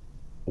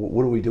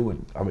 What are we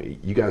doing? I mean,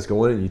 you guys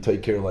go in and you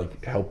take care,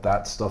 like, help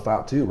that stuff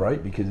out too,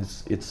 right?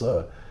 Because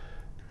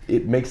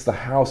it makes the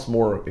house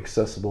more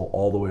accessible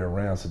all the way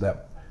around. So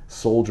that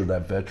soldier,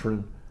 that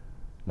veteran,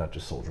 not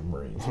just soldier,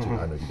 Marines too.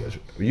 I know you guys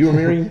are you a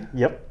Marine?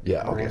 Yep.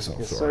 Yeah. Okay. So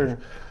I'm sorry.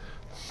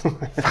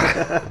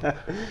 Sir.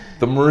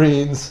 The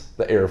Marines,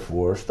 the Air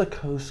Force, the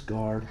Coast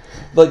Guard,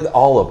 like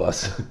all of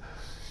us,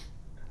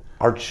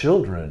 our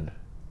children.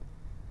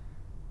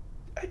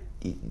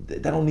 They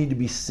don't need to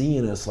be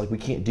seeing us like we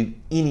can't do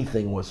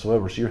anything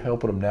whatsoever. So you're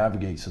helping them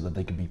navigate so that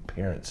they can be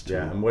parents too.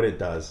 Yeah, and what it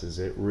does is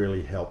it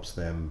really helps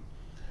them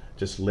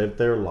just live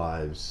their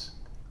lives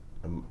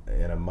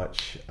in a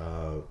much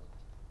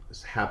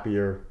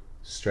happier,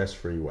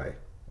 stress-free way.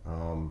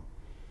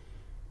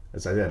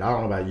 As I said, I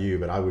don't know about you,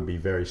 but I would be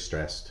very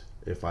stressed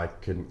if I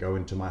couldn't go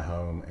into my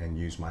home and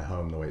use my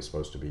home the way it's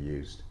supposed to be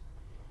used.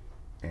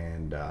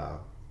 And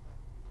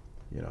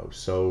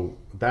so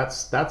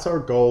that's our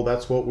goal.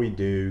 That's what we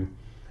do.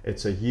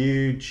 It's a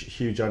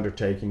huge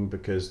undertaking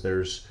because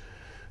there's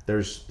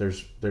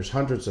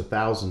hundreds of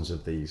thousands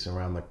of these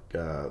around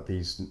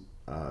these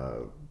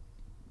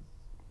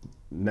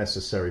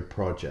necessary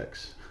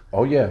projects.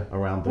 Oh yeah,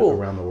 around the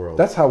world.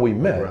 That's how we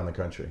met. Around the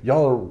country.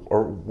 Y'all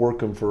are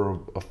working for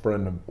a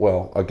friend,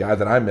 a guy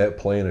that I met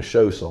playing a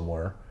show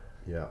somewhere.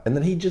 Yeah. And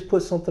then he just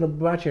put something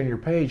about you on your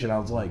page, and I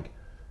was like,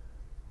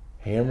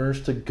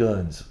 Hammers to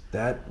Guns.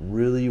 That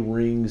really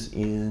rings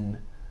in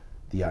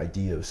the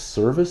idea of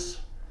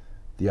service,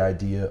 the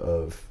idea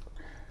of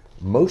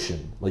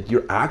motion. Like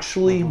you're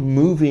actually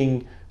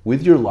moving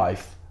with your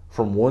life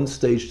from one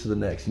stage to the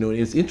next. And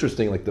it's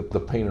interesting, like the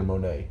painter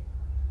Monet.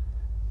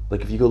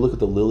 Like if you go look at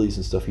the lilies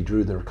and stuff he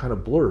drew, they're kind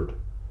of blurred.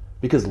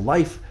 Because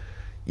life,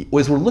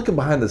 as we're looking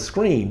behind the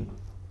screen,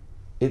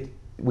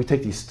 we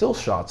take these still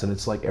shots and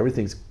it's like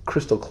everything's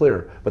crystal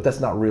clear, but that's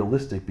not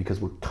realistic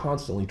because we're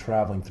constantly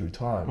traveling through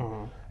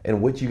time.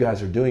 And what you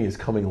guys are doing is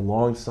coming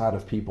alongside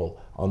of people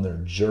on their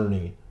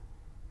journey.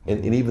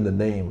 And even the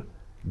name,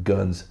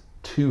 Guns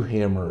to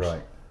Hammers,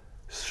 right,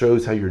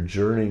 shows how you're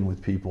journeying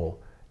with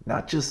people,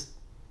 not just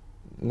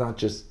in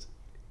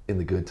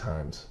the good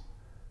times,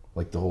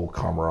 like the whole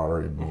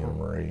camaraderie of being a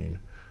Marine.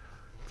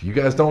 If you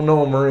guys don't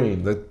know a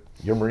Marine, that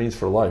you're Marines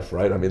for life,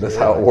 right? I mean, that's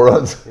how it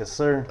runs. Yes,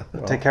 sir.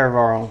 Take care of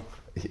our own.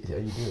 Yeah,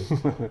 you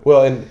do.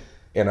 Well,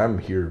 and I'm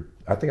here.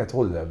 I think I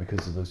told you that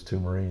because of those two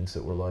Marines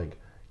that were like,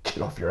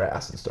 get off your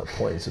ass and start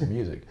playing some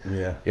music.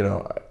 Yeah.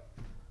 Yeah,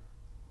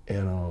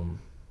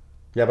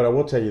 but I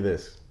will tell you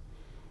this.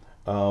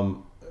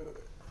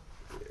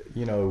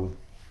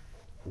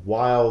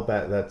 While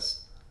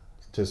that's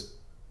just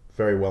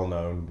very well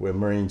known, we're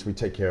Marines, we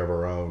take care of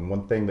our own.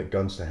 One thing that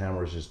Guns to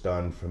Hammers has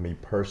done for me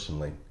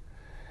personally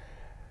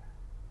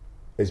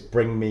is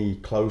bring me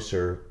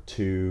closer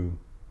to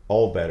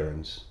all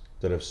veterans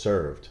that have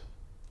served.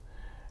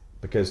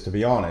 Because to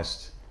be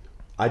honest,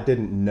 I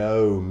didn't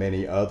know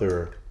many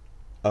other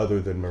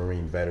than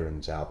Marine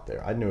veterans out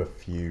there. I knew a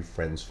few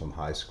friends from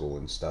high school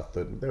and stuff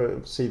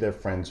that see their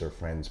friends are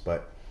friends,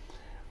 but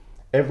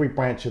every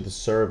branch of the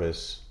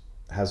service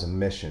has a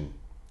mission,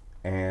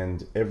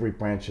 and every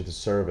branch of the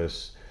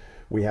service,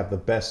 we have the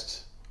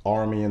best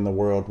Army in the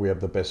world, we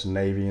have the best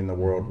Navy in the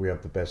world, we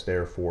have the best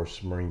Air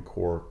Force, Marine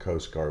Corps,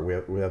 Coast Guard,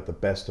 we have the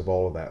best of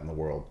all of that in the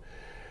world.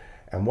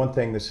 And one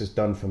thing this has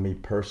done for me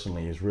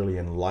personally is really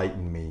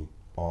enlightened me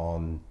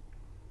on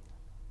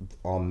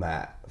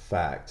that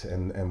fact,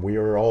 and we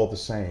are all the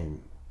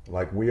same.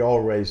 Like, we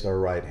all raised our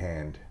right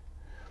hand.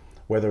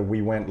 Whether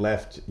we went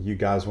left, you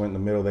guys went in the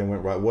middle, they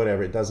went right,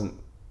 whatever, it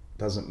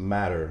doesn't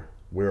matter.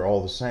 We're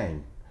all the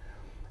same.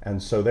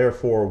 And so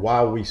therefore,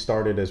 while we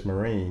started as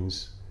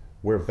Marines,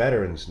 we're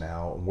veterans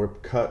now, and we're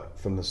cut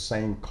from the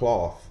same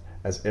cloth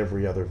as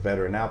every other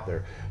veteran out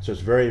there. So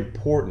it's very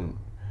important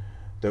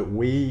that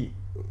we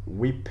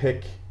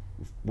pick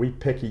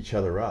each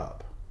other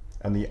up.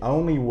 And the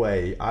only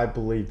way I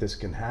believe this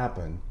can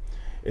happen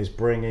is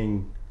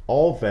bringing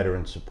all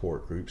veteran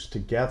support groups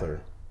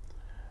together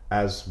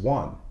as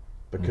one,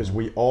 because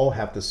we all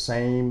have the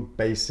same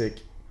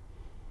basic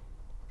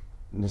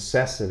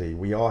necessity.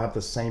 We all have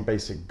the same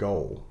basic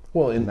goal.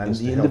 Well, and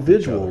the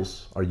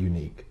individuals are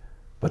unique,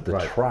 but the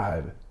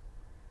tribe,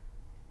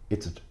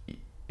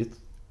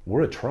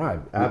 we're a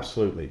tribe.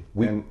 Absolutely.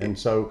 And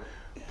so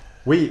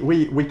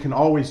we can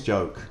always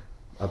joke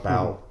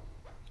about,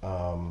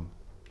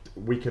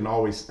 we can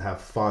always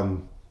have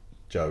fun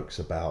jokes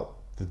about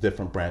the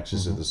different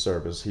branches of the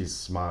service. He's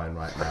smiling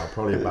right now,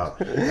 probably about.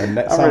 I'm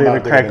ready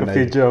to crack a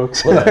few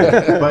jokes. but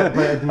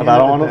I don't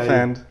want to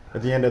offend.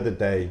 At the end of the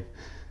day,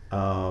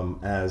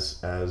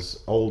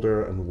 as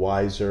older and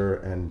wiser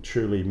and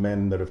truly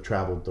men that have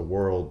traveled the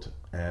world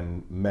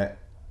and met,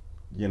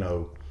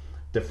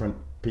 different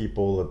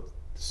people, the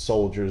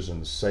soldiers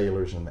and the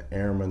sailors and the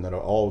airmen that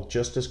are all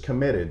just as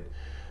committed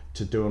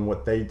to doing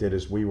what they did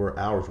as we were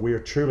ours. We are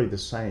truly the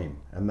same,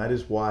 and that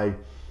is why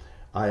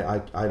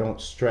I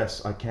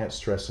can't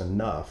stress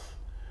enough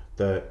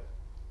that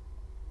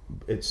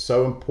it's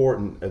so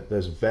important that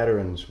as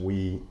veterans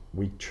we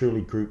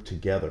truly group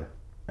together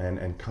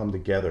and come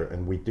together,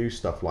 and we do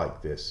stuff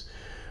like this.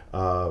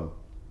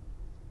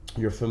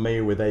 You're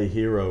familiar with A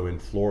Hero in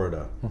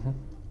Florida.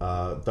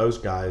 Those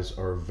guys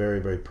are very,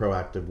 very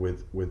proactive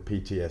with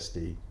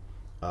PTSD.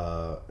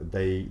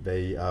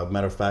 They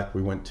matter of fact,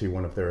 we went to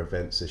one of their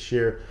events this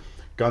year.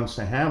 Guns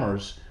to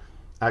Hammers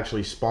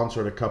actually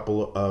sponsored a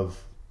couple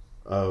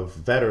of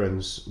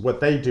veterans. What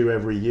they do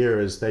every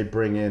year is they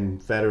bring in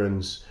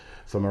veterans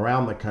from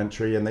around the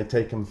country and they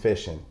take them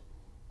fishing.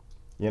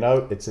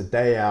 It's a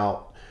day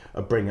out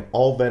of bringing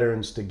all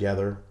veterans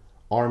together,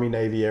 Army,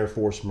 Navy, Air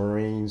Force,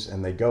 Marines,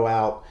 and they go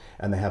out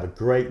and they have a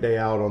great day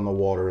out on the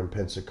water in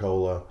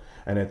Pensacola.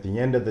 And at the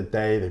end of the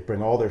day, they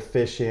bring all their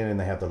fish in and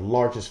they have the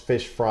largest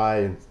fish fry,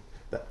 and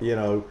you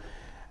know,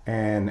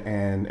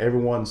 and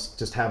everyone's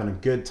just having a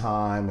good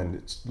time, and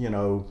it's, you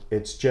know,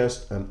 it's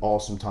just an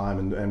awesome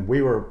time. And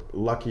we were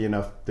lucky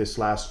enough this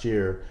last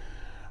year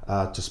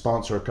to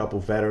sponsor a couple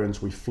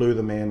veterans. We flew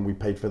them in, we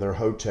paid for their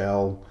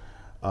hotel,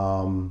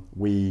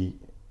 we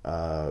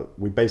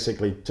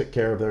basically took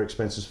care of their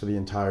expenses for the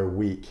entire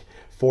week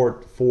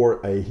for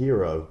a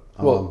hero.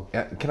 Well,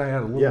 can I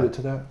add a little bit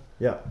to that?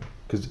 Yeah.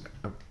 Because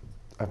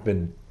I've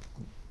been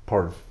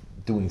part of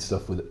doing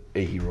stuff with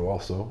A Hero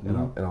also, and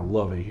I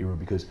love A Hero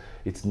because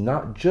it's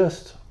not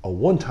just a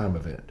one-time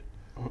event.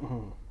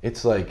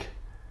 It's like,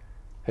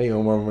 hey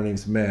Omar, my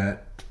name's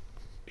Matt.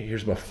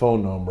 Here's my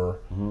phone number,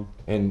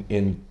 and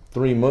in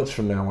 3 months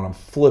from now when I'm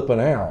flipping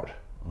out,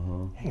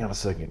 hang on a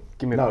second.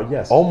 Give me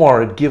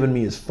Omar had given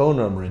me his phone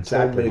number and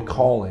told me to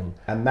call him.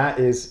 And that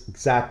is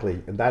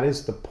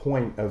the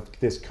point of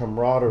this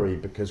camaraderie,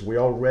 because we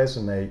all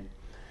resonate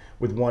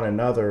with one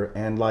another.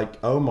 And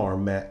like Omar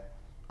met,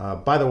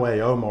 by the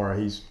way, Omar,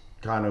 he's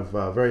kind of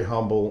very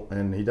humble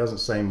and he doesn't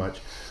say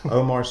much.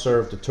 Omar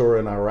served a tour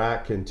in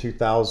Iraq in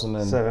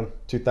 2007.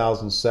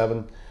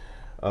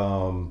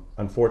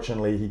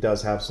 Unfortunately, he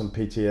does have some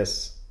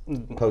PTS,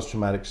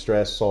 post-traumatic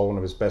stress. Saw one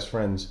of his best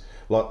friends,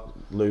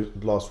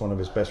 lost one of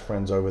his best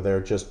friends over there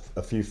just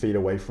a few feet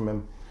away from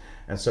him.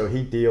 And so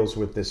he deals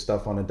with this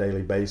stuff on a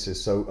daily basis.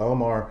 So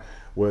Omar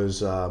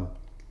was,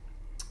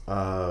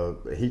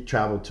 he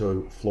traveled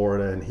to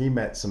Florida and he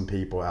met some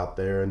people out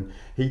there, and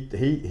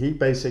he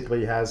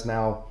basically has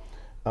now,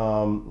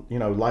 you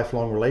know,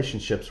 lifelong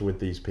relationships with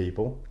these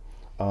people.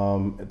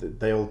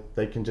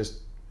 They can just,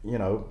 you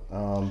know,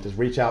 just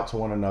reach out to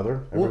one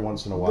another every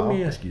once in a while. Let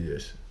me ask you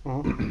this.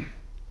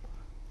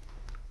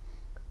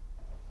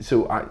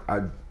 So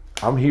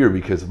I'm here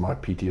because of my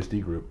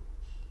PTSD group,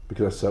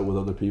 because I sat with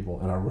other people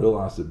and I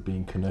realized that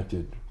being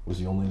connected was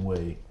the only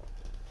way.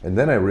 And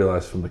then I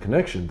realized from the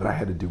connection that I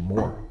had to do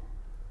more.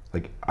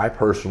 Like I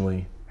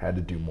personally had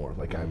to do more.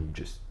 Like I'm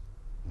just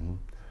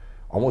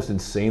almost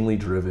insanely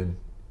driven.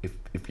 If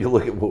you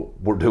look at what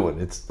we're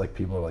doing, it's like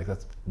people are like,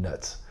 that's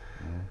nuts.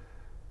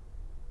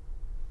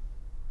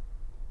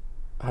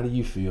 How do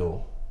you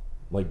feel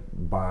like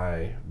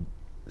by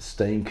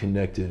staying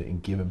connected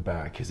and giving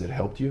back? Has it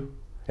helped you?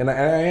 And I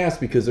ask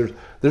because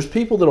there's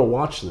people that'll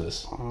watch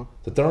this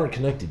that they aren't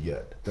connected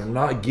yet. They're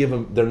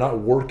not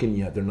working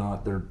yet.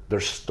 They're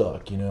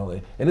stuck, you know.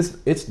 And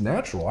it's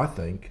natural, I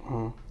think.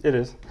 It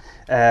is.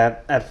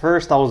 At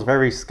first, I was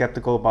very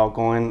skeptical about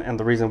going, and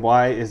the reason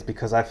why is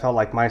because I felt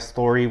like my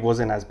story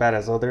wasn't as bad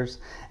as others,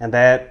 and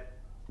that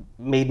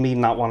made me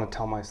not want to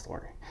tell my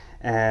story.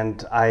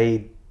 And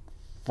I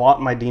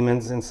fought my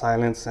demons in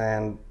silence,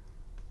 and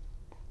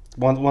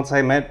once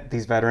I met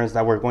these veterans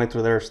that were going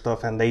through their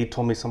stuff and they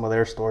told me some of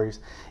their stories,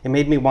 it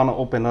made me want to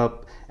open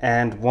up.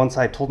 And once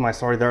I told my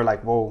story, they're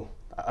like, whoa,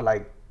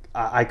 like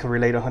I could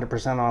relate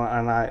 100%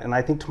 on it. And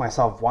I think to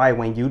myself, why,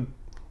 when you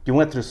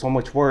went through so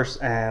much worse,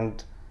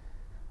 and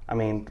I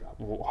mean,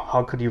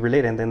 how could you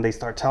relate? And then they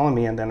start telling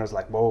me, and then it's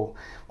like, whoa,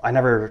 I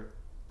never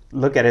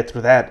look at it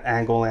through that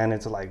angle. And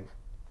it's like,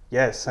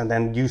 yes. And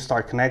then you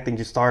start connecting,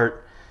 you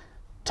start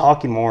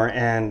talking more,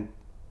 and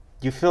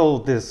you feel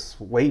this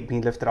weight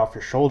being lifted off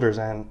your shoulders.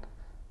 And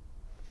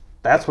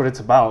that's what it's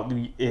about.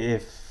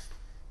 If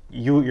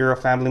you're a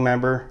family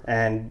member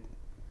and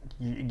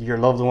your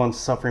loved one's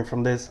suffering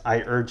from this,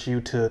 I urge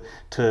you to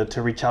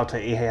reach out to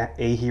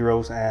A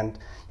Heroes and,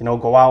 you know,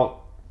 go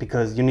out,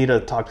 because you need to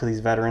talk to these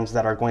veterans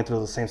that are going through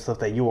the same stuff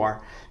that you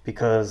are,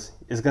 because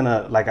it's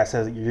gonna, like I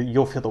said,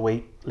 you'll feel the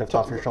weight lift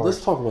off your shoulders.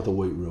 Let's talk about the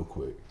weight real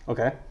quick.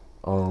 Okay.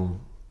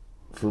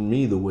 For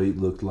me, the weight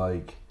looked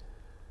like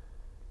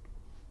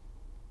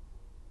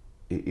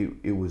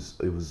it was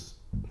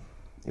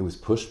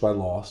pushed by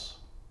loss,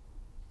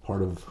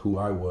 part of who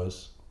I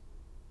was,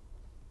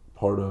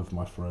 part of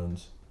my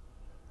friends,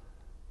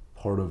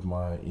 part of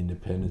my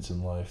independence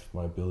in life,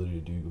 my ability to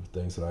do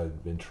things that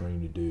I've been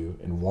trained to do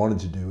and wanted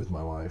to do with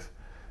my life.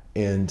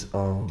 And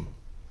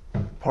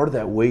part of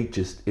that weight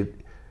I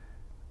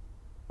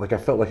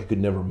felt like I could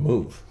never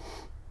move.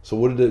 So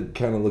what did it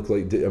kind of look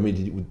like?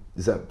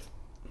 Is that?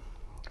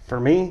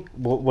 For me,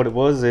 what it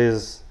was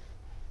is,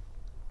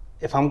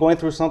 if I'm going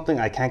through something,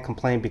 I can't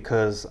complain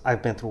because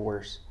I've been through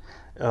worse.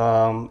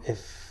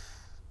 It's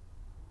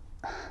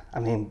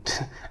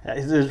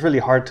really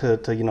hard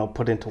to you know,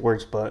 put into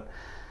words, but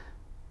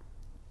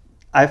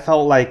I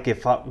felt like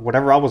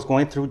whatever I was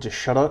going through, just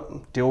shut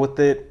up, deal with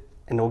it,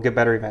 and it'll get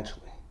better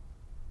eventually.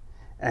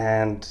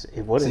 And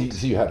it wouldn't.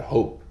 So you had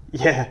hope.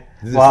 Yeah.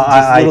 This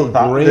little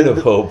grain of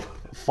hope.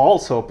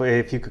 False hope,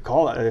 if you could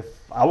call it. If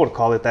I would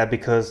call it that,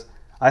 because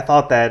I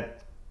thought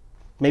that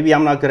maybe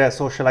I'm not good at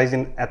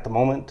socializing at the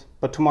moment,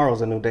 but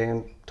tomorrow's a new day,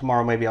 and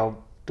tomorrow maybe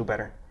I'll do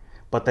better.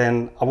 But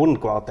then I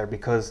wouldn't go out there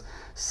because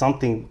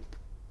something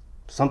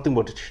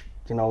would,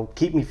 you know,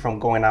 keep me from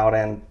going out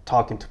and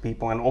talking to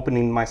people and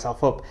opening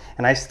myself up.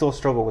 And I still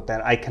struggle with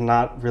that. I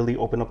cannot really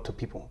open up to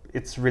people.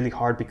 It's really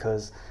hard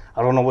because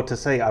I don't know what to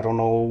say. I don't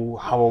know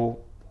how,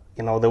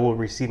 you know, they will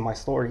receive my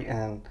story.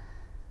 And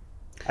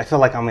I feel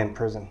like I'm in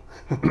prison.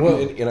 Well,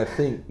 and I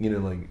think,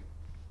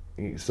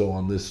 like, so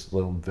on this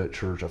little vet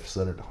church, I've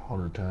said it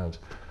 100 times,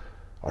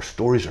 our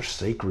stories are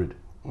sacred.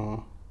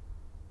 Mhm.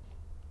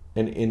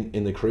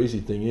 And the crazy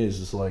thing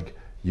is, it's like,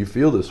 you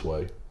feel this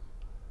way,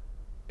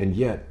 and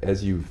yet,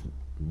 as you've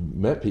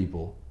met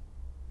people,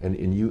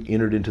 and you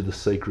entered into the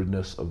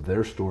sacredness of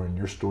their story, and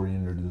your story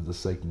entered into the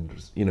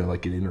sacredness,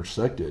 like it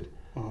intersected.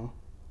 Mhm.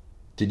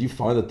 Did you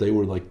find that they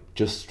were like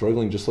just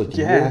struggling, just like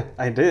you Yeah, were?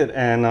 I did.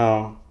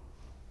 And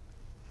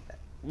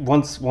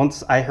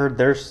once I heard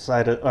their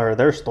side or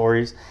their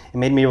stories, it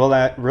made me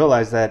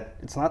realize that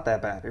it's not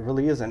that bad. It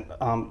really isn't.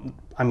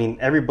 I mean,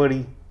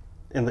 everybody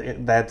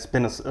that's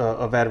been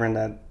a veteran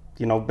that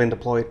been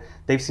deployed,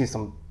 they've seen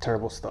some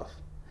terrible stuff.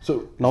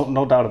 So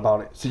No doubt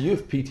about it. So you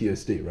have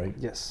PTSD, right?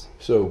 Yes.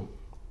 So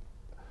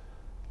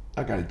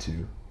I got it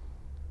too.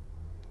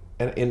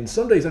 And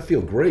some days I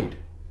feel great,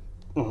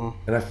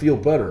 and I feel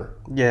better,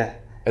 Yeah.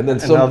 and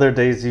then And other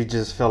days you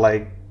just feel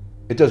like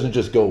it doesn't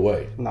just go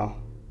away. no.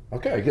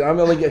 Okay, I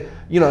mean, like,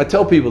 I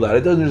tell people that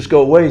it doesn't just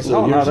go away. So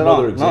No, here's not at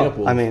another all.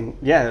 example. No. I mean,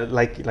 yeah,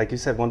 like you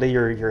said, one day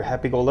you're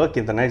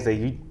happy-go-lucky, the next day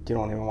you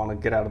don't even want to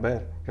get out of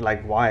bed. You're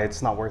like, why?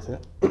 It's not worth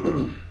it.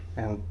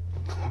 And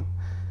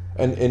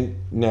and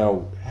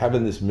now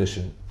having this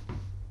mission,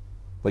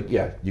 like,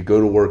 yeah, you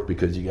go to work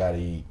because you got to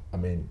eat. I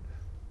mean,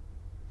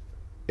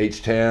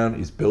 H-Town,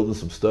 he's building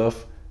some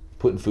stuff,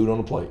 putting food on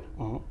the plate,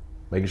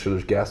 making sure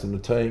there's gas in the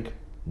tank,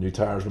 new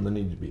tires when they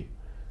need to be.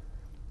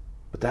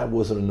 But that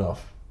wasn't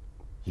enough.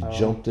 You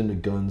jumped into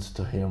guns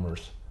to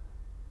hammers,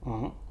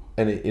 and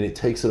it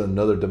takes it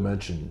another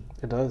dimension.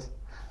 it does.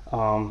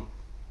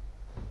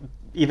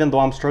 Even though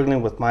I'm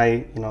struggling with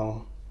my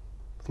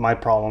with my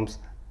problems,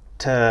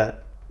 to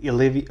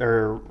alleviate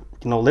or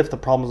lift the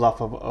problems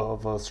off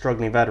of a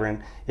struggling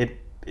veteran, it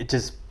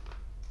just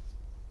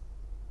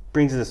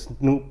brings this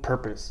new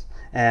purpose,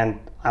 and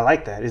I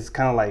like that. It's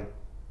kind of like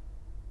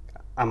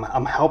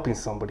I'm helping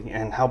somebody,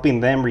 and helping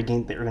them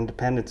regain their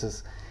independence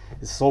is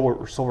so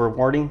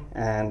rewarding.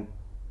 And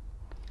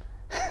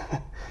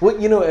Well,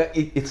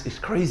 it's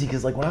crazy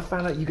because, like, when I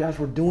found out you guys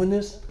were doing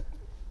this,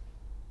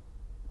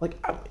 like,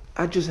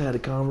 I just had a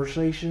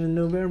conversation in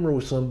November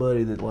with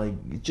somebody that, like,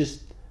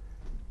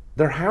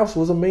 their house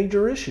was a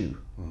major issue.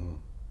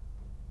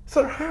 It's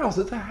their house.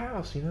 It's a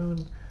house,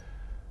 and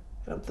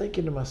I'm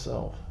thinking to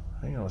myself,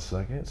 hang on a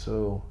second.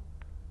 So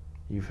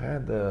you've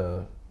had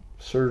the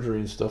surgery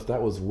and stuff.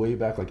 That was way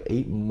back like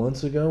 8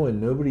 months ago,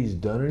 and nobody's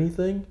done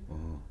anything.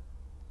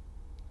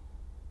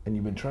 And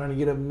you've been trying to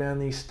get up and down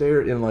these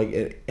stairs, and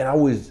I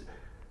was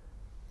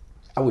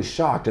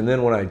shocked. And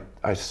then when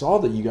I saw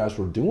that you guys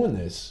were doing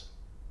this,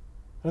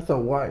 I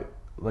thought, why?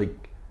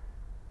 Like,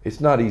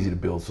 it's not easy to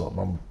build something.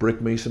 I'm a brick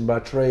mason by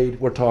trade.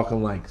 We're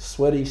talking like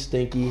sweaty,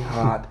 stinky,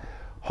 hot,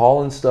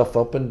 hauling stuff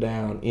up and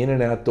down, in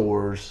and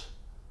outdoors.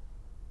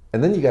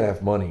 And then you got to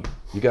have money.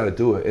 You got to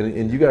do it.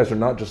 And you guys are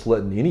not just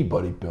letting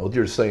anybody build.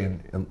 You're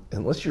saying,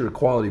 unless you're a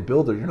quality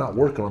builder, you're not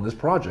working on this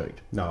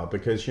project. No,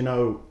 because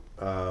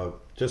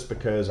just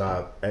because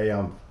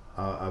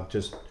I've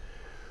just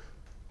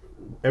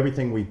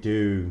everything we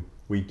do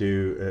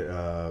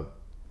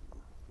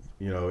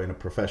in a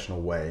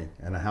professional way,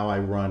 and how I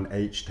run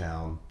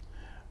H-Town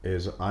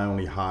is I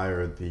only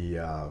hire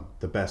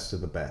the best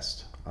of the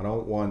best. I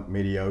don't want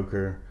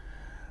mediocre.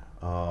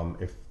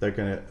 If they're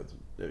gonna,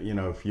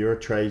 if you're a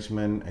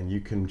tradesman and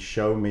you can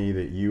show me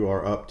that you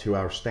are up to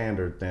our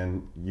standard,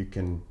 then you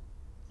can,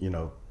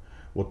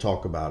 we'll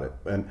talk about it.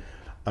 And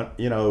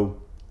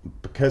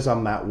because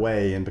I'm that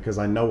way, and because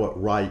I know what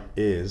right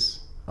is,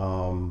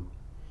 I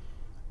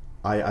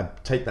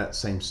take that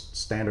same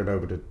standard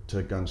over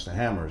to Guns to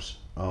Hammers.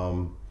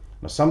 Now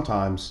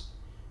sometimes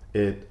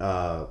it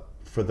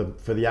for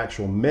the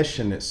actual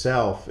mission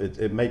itself,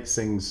 it makes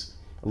things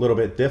a little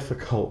bit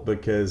difficult,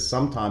 because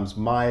sometimes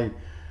my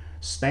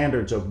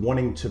standards of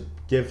wanting to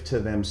give to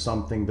them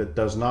something that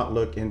does not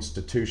look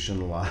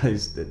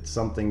institutionalized, that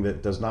something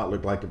that does not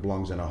look like it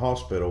belongs in a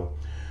hospital,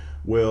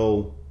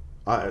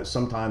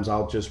 sometimes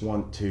I'll just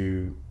want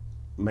to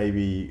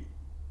maybe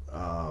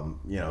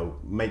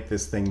make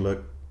this thing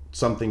look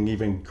something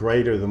even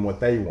greater than what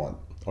they want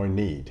or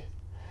need.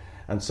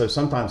 And so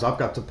sometimes I've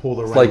got to pull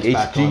the reins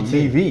back on me. It's like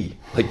HGTV.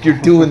 Like, you're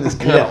doing this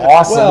kind of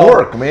awesome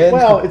work, man.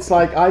 Well, it's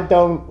like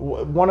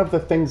one of the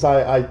things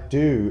I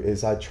do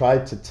is I try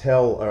to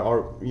tell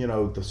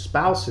the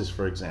spouses,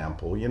 for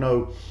example,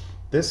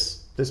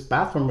 this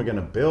bathroom we're going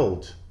to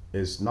build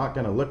is not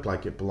going to look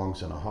like it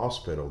belongs in a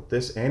hospital.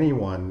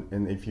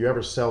 And if you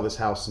ever sell this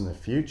house in the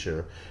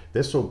future,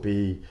 this will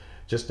be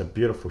just a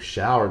beautiful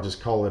shower.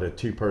 Just call it a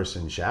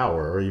 2-person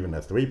shower, or even a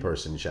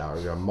 3-person shower.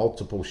 There are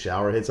multiple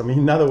shower heads. I mean,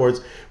 in other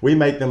words, we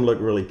make them look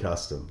really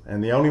custom.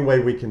 And the only way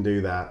we can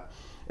do that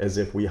is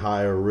if we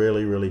hire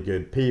really, really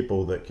good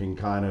people that can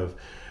kind of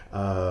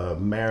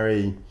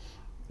marry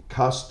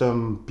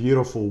custom,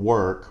 beautiful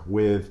work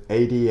with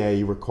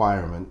ADA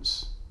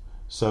requirements,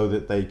 so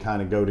that they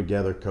kind of go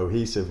together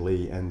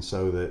cohesively, and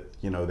so that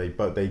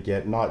they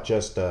get not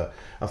just a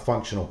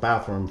functional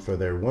bathroom for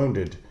their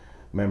wounded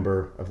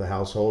member of the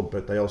household,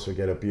 but they also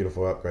get a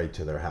beautiful upgrade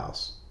to their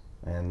house.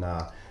 And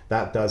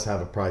that does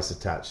have a price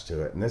attached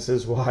to it. And this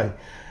is why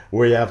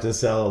we have to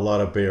sell a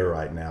lot of beer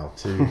right now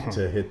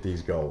to hit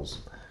these goals.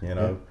 You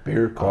know,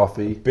 beer,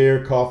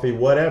 coffee,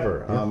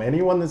 whatever.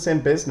 Anyone that's in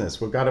business,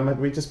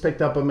 we just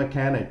picked up a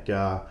mechanic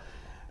out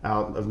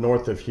of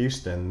north of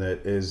Houston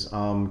that is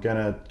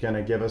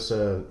gonna give us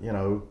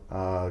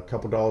a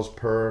couple dollars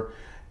per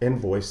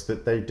invoice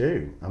that they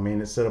do. I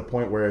mean, it's at a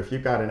point where if you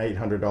got an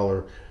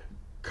 $800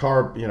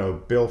 car,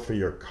 bill for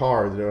your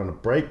car on a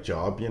brake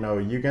job,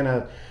 you're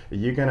gonna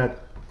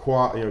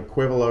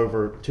quibble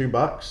over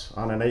 $2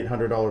 on an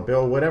 $800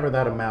 bill, whatever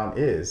that amount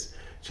is.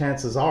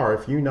 Chances are,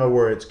 if you know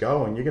where it's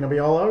going, you're going to be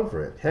all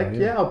over it. Heck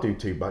yeah, I'll do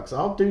 $2.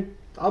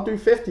 I'll do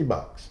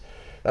 $50.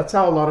 That's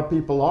how a lot of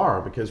people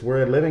are, because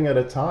we're living at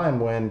a time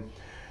when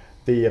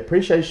the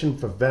appreciation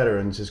for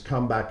veterans has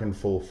come back in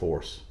full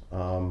force.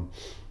 The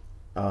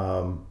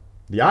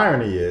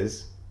irony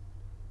is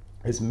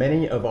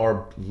many of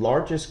our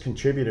largest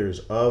contributors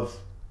of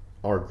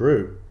our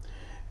group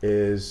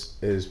is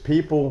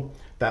people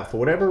that, for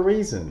whatever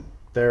reason,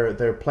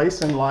 their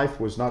place in life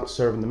was not to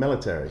serve in the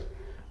military.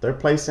 Their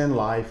place in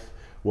life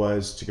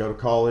was to go to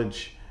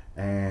college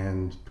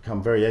and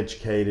become very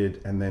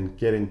educated, and then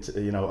get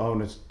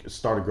into,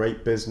 start a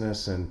great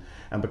business and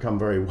become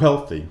very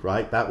wealthy,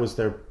 right? That was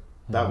their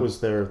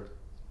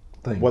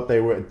thing, what they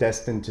were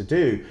destined to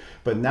do.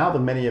 But now that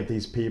many of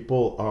these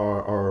people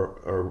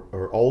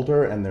are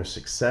older and they're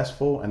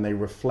successful, and they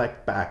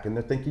reflect back and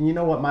they're thinking, you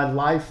know what, my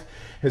life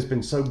has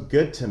been so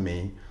good to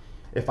me.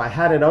 If I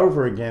had it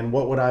over again,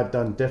 what would I have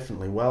done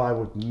differently? Well,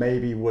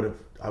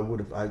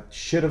 I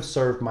should have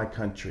served my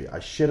country. I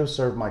should have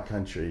served my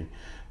country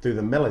through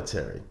the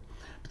military.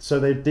 So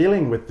they're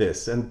dealing with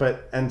this,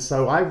 and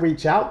so I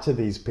reach out to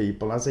these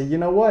people. I say, you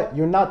know what?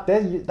 You're not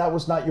dead. That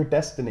was not your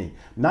destiny.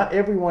 Not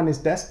everyone is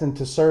destined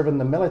to serve in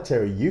the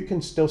military. You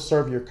can still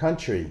serve your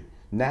country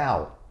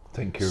now.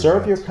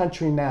 Serve your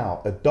country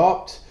now.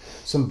 Adopt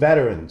some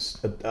veterans.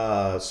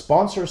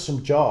 Sponsor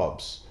some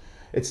jobs.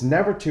 It's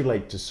never too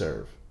late to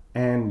serve.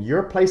 And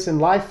your place in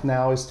life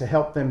now is to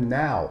help them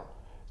now.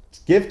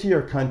 Give to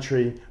your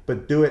country,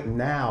 but do it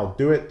now.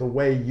 Do it the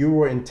way you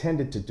were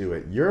intended to do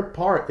it. Your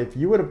part, if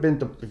you would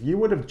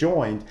have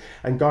joined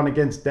and gone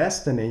against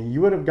destiny,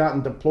 you would have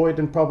gotten deployed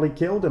and probably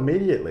killed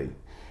immediately.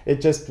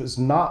 It just was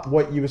not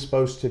what you were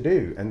supposed to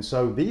do. And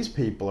so these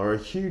people are a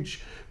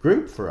huge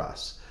group for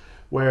us,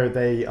 where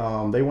they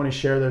want to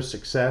share their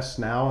success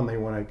now, and they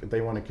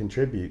want to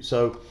contribute.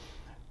 So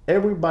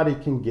everybody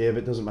can give.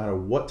 It doesn't matter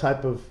what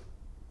type of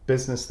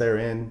business they're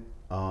in.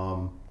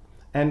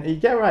 And you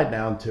get right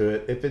down to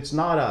it. If it's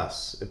not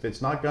us, if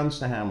it's not Guns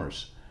to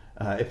Hammers,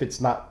 if it's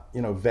not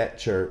Vet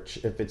Church,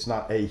 if it's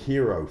not a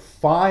hero,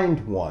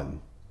 find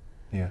one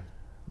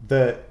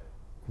that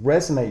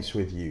resonates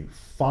with you.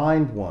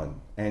 Find one,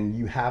 and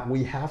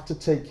we have to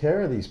take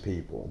care of these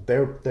people.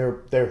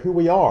 They're who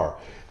we are.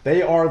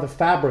 They are the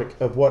fabric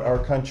of what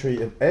our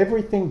country, of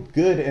everything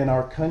good in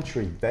our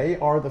country. They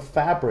are the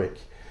fabric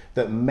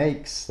that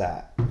makes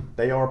that.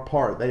 They are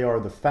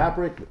the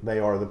fabric. They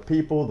are the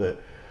people that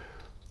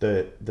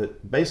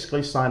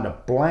basically signed a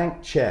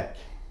blank check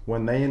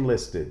when they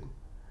enlisted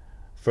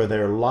for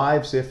their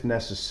lives, if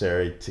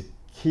necessary, to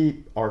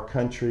keep our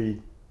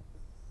country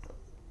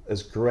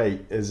as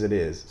great as it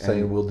is.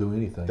 Saying we'll do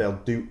anything. They'll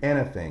do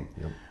anything.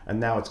 Yep. And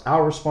now it's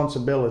our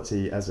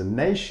responsibility as a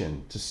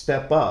nation to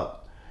step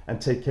up and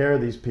take care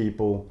of these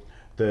people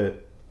that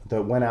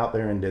went out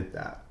there and did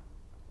that.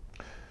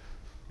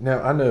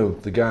 Now, I know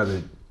the guy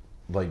that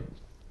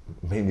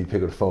made me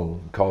pick up the phone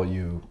and call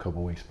you a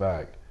couple weeks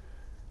back.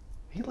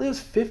 He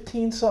lives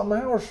 15-something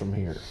hours from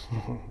here.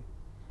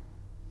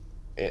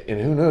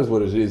 And who knows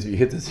what it is if you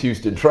hit this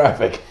Houston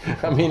traffic.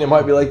 I mean, it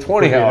might be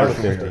 20 hours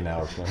from 15 here.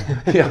 Hours from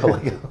Yeah,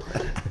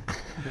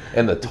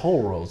 and the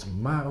toll roads,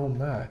 my oh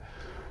my.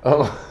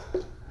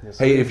 Yes,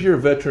 hey, if you're a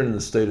veteran in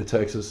the state of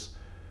Texas,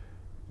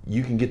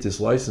 you can get this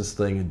license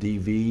thing, a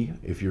DV,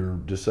 if you're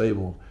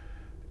disabled,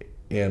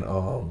 and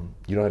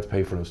you don't have to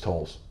pay for those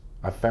tolls.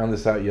 I found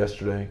this out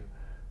yesterday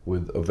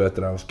with a vet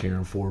that I was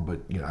caring for, but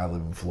I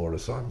live in Florida,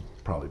 so I'm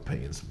probably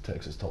paying some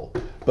Texas toll.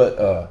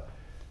 But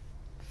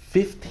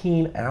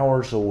 15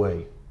 hours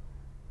away.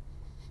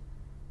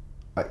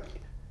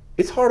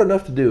 It's hard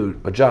enough to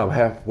do a job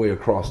halfway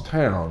across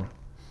town,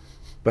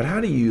 but how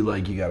do you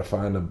you got to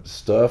find the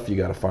stuff, you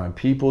got to find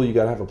people, you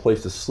got to have a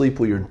place to sleep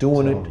while you're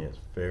doing it.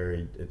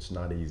 It's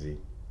not easy.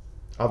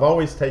 I've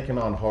always taken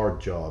on hard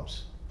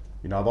jobs.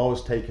 I've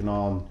always taken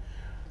on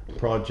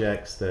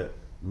projects that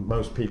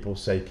most people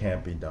say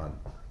can't be done.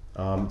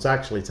 It's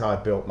actually how I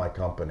built my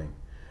company,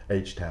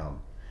 H-Town,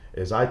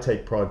 is I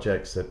take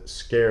projects that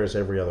scares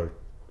every other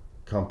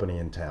company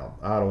in town.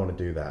 I don't want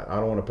to do that. I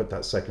don't want to put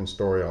that second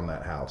story on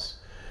that house.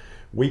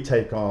 We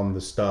take on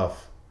the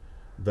stuff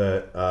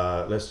that,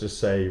 let's just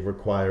say,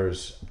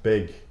 requires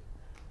big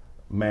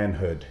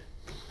manhood.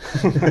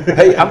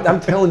 Hey, I'm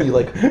telling you,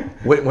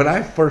 when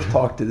I first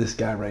talked to this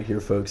guy right here,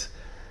 folks,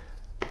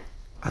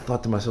 I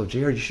thought to myself,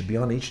 Jared, you should be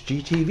on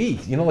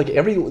HGTV.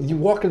 You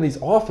walk in these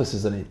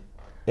offices and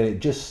and it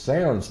just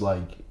sounds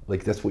like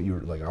that's what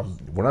you're like.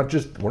 We're not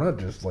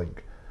just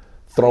like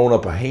throwing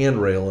up a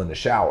handrail in the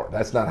shower.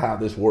 That's not how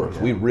this works.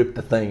 We rip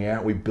the thing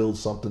out. We build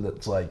something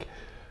that's like,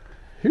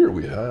 here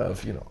we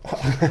have, you know.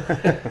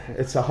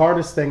 It's the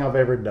hardest thing I've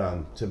ever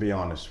done, to be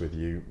honest with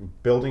you.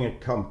 Building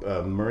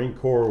a Marine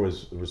Corps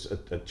was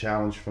a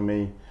challenge for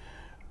me.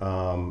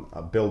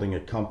 Building a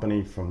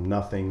company from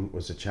nothing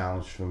was a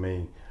challenge for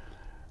me.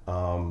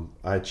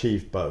 I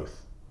achieved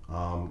both.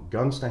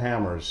 Guns to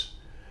Hammers,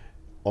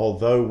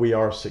 although we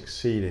are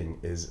succeeding,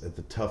 is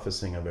the toughest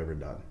thing I've ever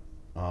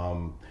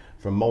done,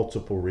 for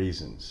multiple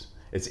reasons.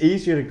 It's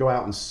easier to go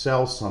out and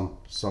sell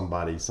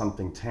somebody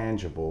something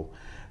tangible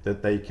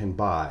that they can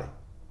buy.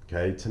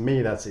 Okay, to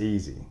me that's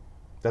easy.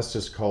 That's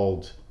just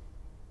called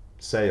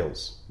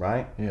sales,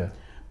 right? Yeah.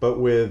 But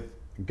with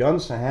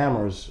Guns to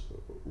Hammers,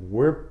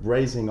 we're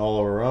raising all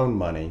of our own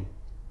money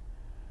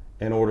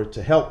in order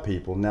to help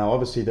people. Now,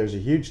 obviously, there's a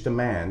huge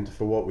demand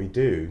for what we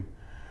do,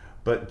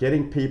 but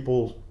getting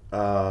people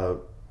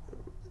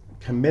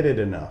committed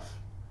enough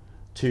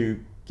to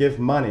give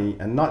money,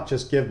 and not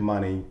just give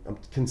money,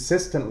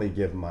 consistently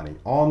give money,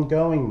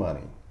 ongoing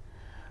money.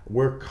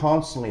 We're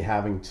constantly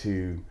having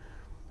to,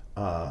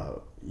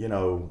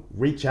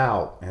 reach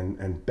out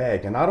and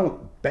beg. And I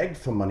don't beg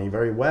for money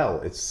very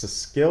well. It's a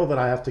skill that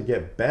I have to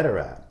get better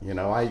at.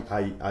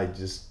 I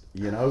just,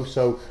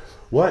 so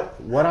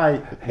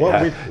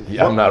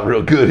I'm not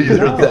real good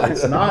either at that.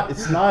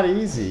 It's not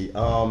easy.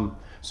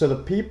 So the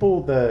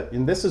people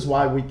and this is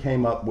why we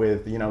came up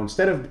with,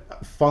 instead of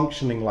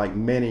functioning like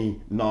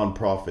many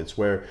nonprofits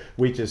where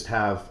we just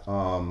have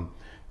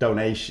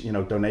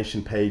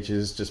donation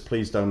pages, just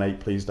please donate,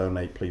 please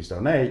donate, please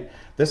donate.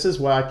 This is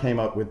why I came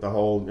up with the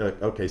whole,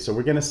 okay, so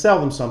we're going to sell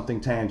them something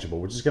tangible.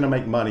 We're just going to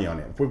make money on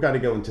it. If we've got to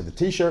go into the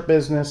t-shirt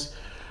business,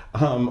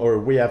 or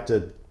we have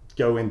to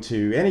go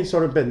into any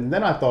sort of business,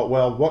 then I thought,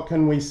 well, what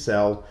can we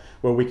sell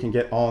where we can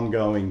get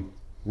ongoing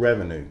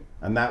revenue?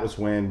 And that was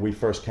when we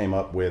first came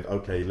up with,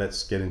 okay,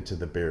 let's get into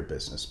the beer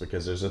business,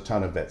 because there's a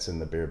ton of vets in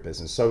the beer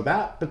business. So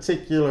that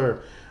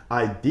particular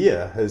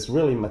idea has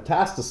really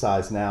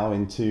metastasized now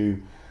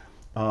into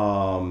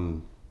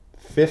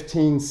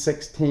 15,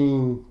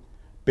 16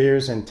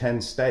 beers in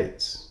 10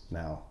 states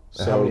now.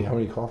 So how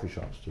many coffee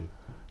shops do you?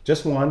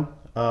 Just one.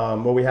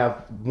 Well, we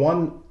have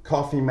one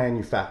coffee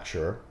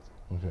manufacturer.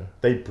 Okay.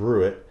 They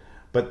brew it,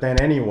 but then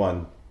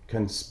anyone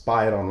can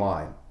buy it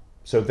online.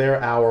 So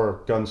they're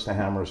our Guns to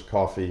Hammers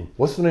coffee.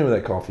 What's the name of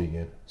that coffee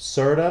again?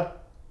 Serda.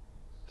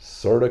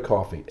 Serda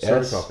Coffee.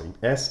 Serda Coffee.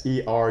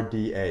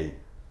 S-E-R-D-A.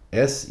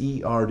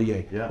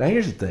 S-E-R-D-A. Yeah. Now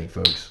here's the thing,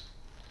 folks.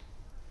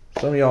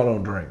 Some of y'all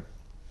don't drink.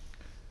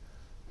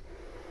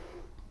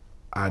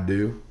 I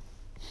do.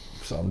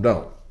 Some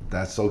don't.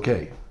 That's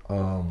okay.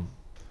 I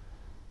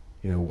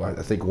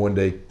think one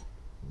day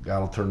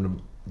God will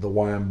turn the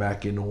wine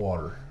back into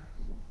water.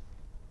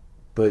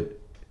 But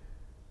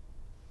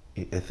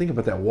I think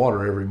about that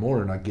water every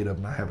morning. I get up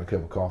and I have a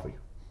cup of coffee.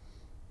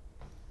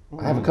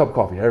 I have a cup of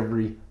coffee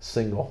every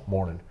single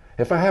morning.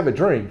 If I have a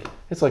drink,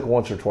 it's like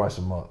once or twice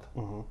a month.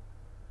 Mm-hmm.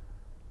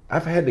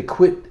 I've had to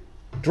quit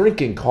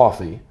drinking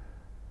coffee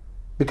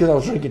because I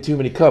was drinking too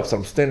many cups.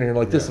 I'm standing here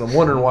like this, and I'm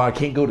wondering why I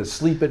can't go to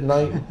sleep at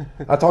night.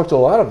 I talk to a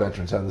lot of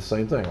veterans who have the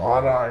same thing.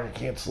 Oh, no, I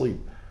can't sleep.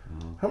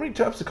 Mm-hmm. How many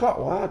cups of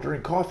coffee? Well, I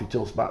drink coffee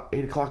till it's about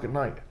 8 o'clock at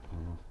night.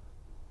 Mm-hmm.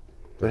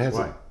 But it has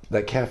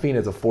that caffeine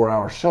has a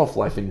 4-hour shelf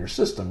life in your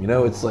system.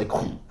 It's like,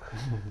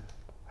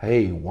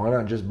 hey, why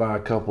not just buy a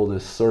couple of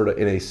this Serda?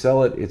 And they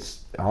sell it.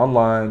 It's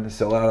online. They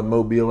sell it out of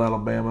Mobile,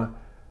 Alabama.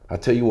 I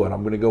tell you what,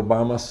 I'm going to go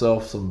buy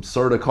myself some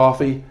Serda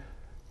coffee.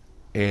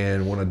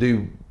 And when I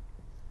do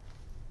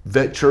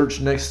Vet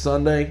Church next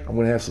Sunday, I'm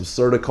going to have some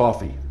Serda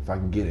coffee if I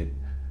can get it.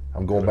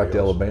 I'm going back to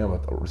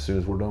Alabama as soon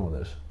as we're done with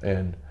this.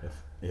 And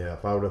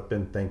if I would have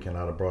been thinking,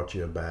 I'd have brought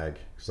you a bag,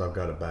 because I've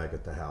got a bag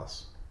at the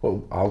house.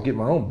 Well, I'll get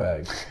my own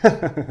bag.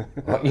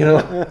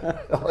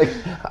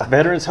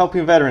 Veterans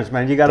helping veterans,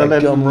 man. You got to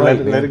let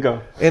it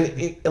go. And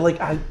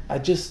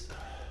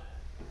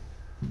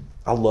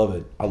I love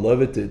it. I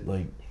love it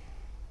that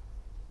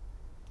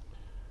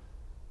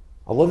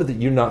I love it that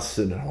you're not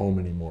sitting at home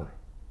anymore.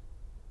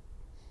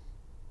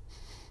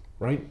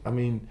 Right? I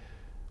mean,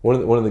 one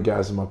of the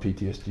guys in my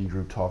PTSD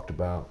group talked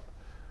about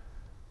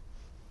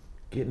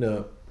getting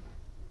up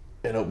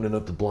and opening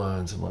up the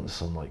blinds and letting the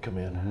sunlight come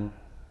in. Mm-hmm.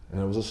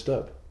 And it was a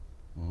step.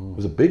 Mm-hmm. It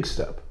was a big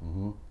step.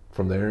 Mm-hmm.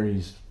 From there,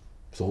 he's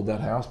sold that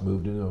house, got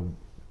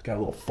a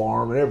little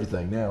farm and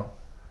everything now.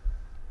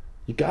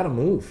 You got to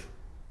move.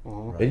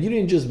 Mm-hmm. And you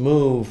didn't just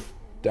move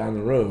down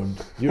the road.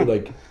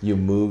 You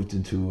moved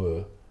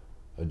into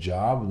a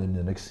job, and then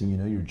the next thing you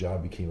know, your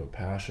job became a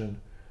passion.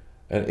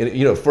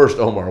 And first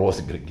Omar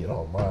wasn't going to get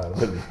on mine.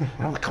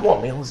 I'm like, come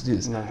on, man, let's do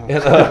this. No.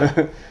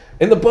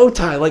 And the bow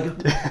tie,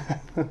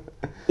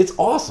 it's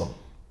awesome.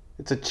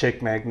 It's a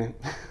chick magnet.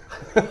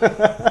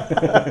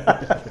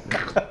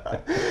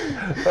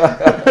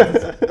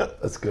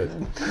 That's good.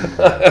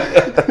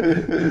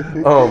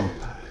 Well,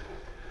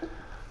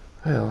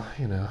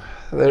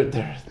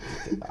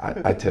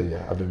 I tell you,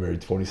 I've been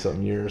married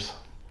 20-something years.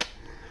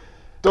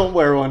 Don't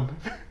wear one.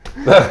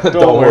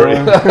 Don't wear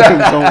one.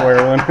 Don't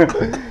wear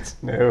one.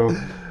 No.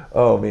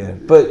 Oh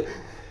man, but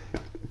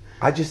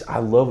I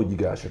love what you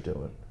guys are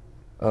doing.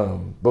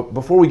 But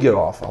before we get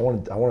off, I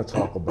want to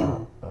talk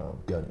about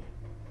Gunny.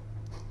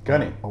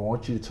 Gunny. I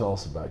want you to tell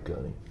us about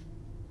Gunny.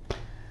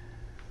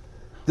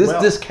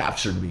 This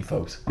captured me,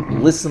 folks.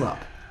 Listen up.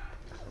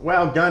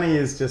 Well, Gunny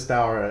is just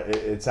our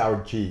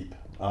Jeep.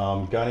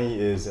 Gunny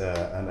is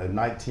a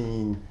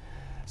 19.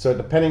 So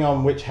depending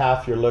on which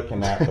half you're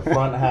looking at, the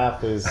front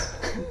half is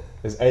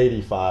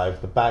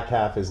 85, the back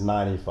half is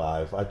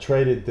 95. I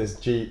traded this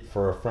Jeep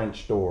for a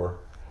French door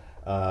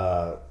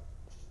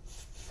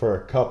for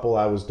a couple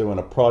I was doing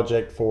a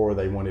project for.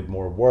 They wanted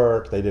more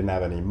work. They didn't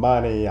have any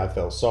money. I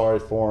felt sorry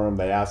for them.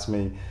 They asked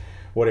me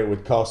what it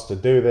would cost to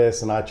do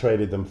this, and I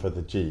traded them for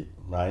the Jeep,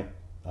 right?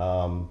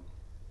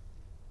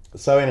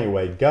 So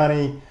anyway,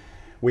 Gunny,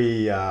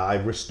 I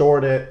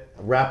restored it,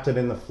 wrapped it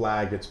in the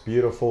flag. It's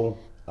beautiful.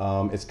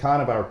 It's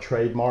kind of our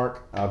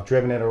trademark. I've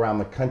driven it around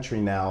the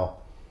country now,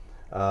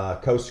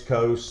 coast to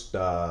coast,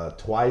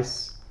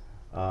 twice.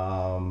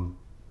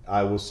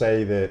 I will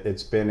say that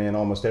it's been in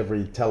almost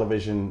every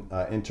television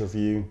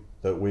interview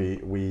that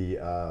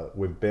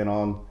we've been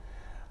on.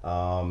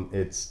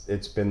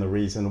 It's been the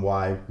reason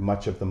why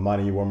much of the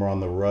money when we're on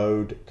the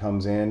road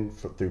comes in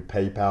through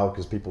PayPal,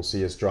 because people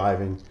see us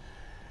driving.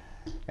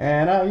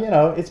 And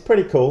it's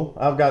pretty cool.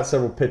 I've got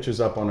several pictures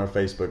up on our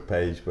Facebook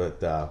page,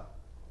 but I'll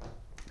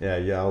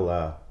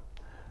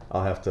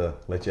have to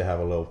let you have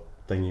a little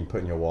thing you can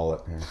put in your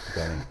wallet here.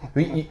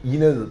 You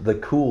know, the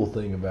cool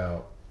thing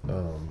about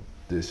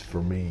this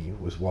for me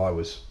was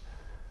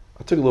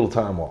I took a little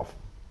time off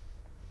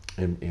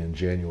in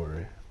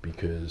January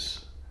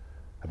because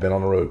I've been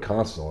on the road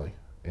constantly,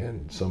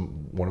 and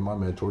one of my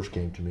mentors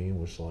came to me and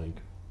was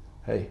like,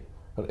 "Hey,"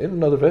 and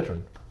another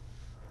veteran,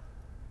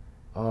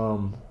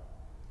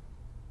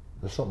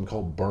 there's something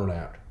called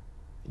burnout.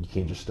 You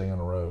can't just stay on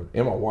the road.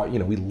 And my wife,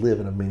 we live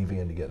in a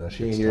minivan together.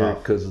 She ain't here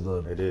because of the.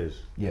 It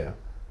is. Yeah.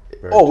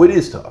 Very tough. It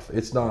is tough.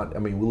 It's not.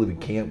 We live in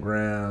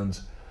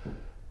campgrounds.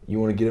 You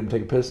want to get up and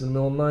take a piss in the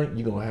middle of the night,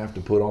 you're gonna have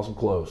to put on some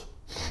clothes.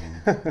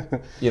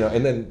 And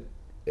then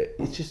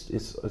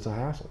it's a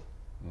hassle.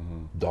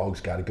 Mm-hmm.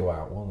 Dogs got to go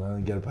out. Well, now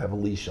you got to have a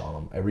leash on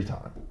them every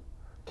time.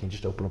 Can't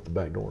just open up the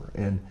back door.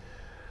 And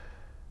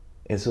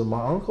so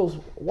my uncle's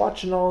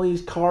watching all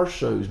these car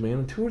shows, man.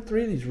 And 2 or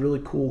 3 of these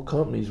really cool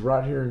companies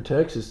right here in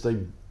Texas,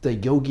 they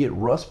go get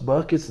rust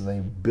buckets and they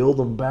build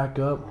them back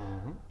up.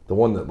 Mm-hmm. The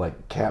one that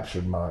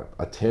captured my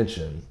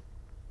attention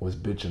was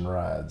Bitchin'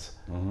 Rides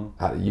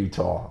out of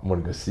Utah. I'm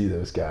gonna go see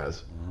those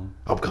guys. Mm-hmm.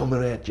 I'm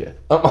coming at you.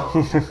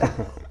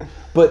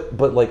 But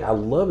I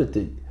love it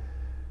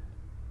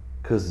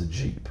because the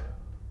Jeep.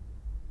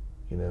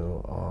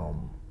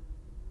 While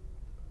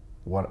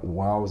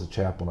I was a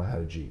chaplain, I had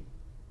a Jeep.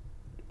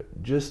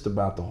 Just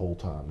about the whole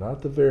time, not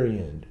at the very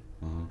end.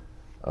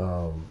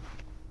 Mm-hmm.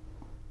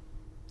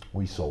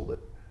 We sold it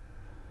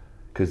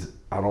because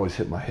I'd always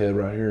hit my head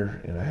right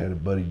here, and I had a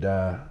buddy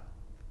die,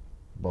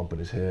 bumping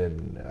his head,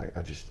 and I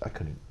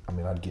couldn't.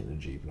 I'd get in a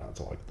Jeep, and that's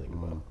all I could think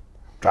about.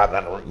 Drive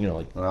down the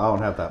road, Well, I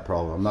don't have that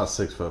problem. I'm not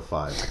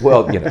 6'5".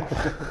 Well,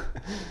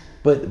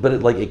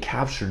 but it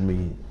captured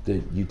me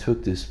that you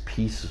took this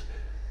piece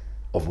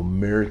of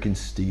American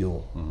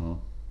steel, mm-hmm.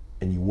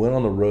 and you went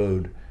on the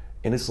road.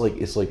 And it's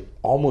like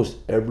almost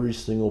every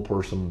single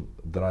person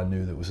that I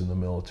knew that was in the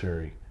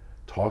military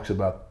talks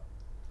about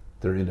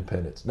their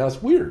independence. Now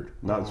it's weird.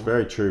 No, it's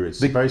very true. It's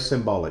very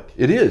symbolic.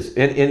 It is.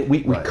 And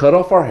we cut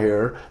off our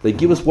hair. They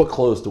give us what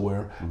clothes to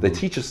wear. Mm-hmm. They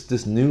teach us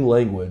this new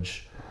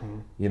language,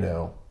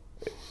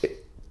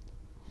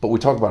 but we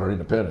talk about our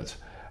independence.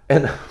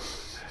 And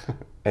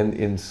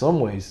in some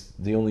ways,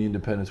 the only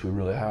independence we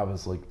really have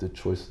is the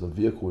choice of the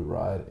vehicle we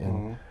ride.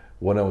 And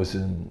when I was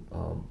in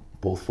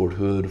both Fort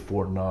Hood,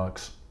 Fort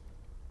Knox,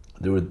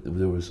 there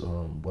was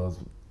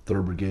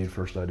 3rd Brigade,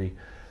 1st ID.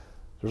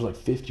 There's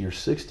 50 or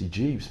 60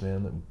 Jeeps,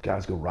 man, that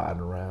guys go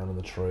riding around in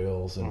the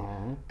trails.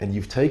 And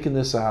you've taken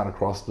this out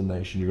across the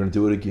nation. You're going to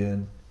do it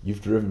again.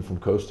 You've driven from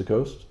coast to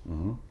coast?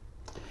 Mm-hmm.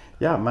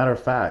 Yeah, matter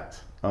of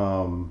fact.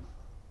 So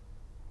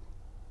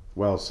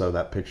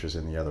that picture's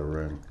in the other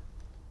room.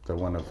 The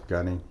one of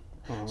Gunny.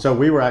 Mm-hmm. So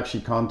we were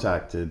actually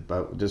contacted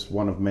by just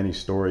one of many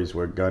stories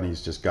where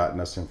Gunny's just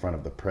gotten us in front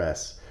of the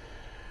press.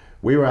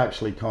 We were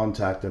actually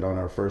contacted on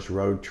our first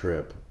road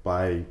trip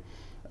by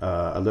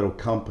a little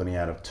company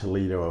out of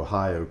Toledo,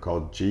 Ohio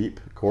called Jeep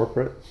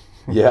Corporate.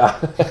 Yeah.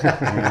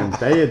 And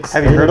they had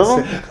Have you heard of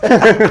them?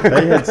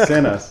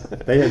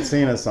 They had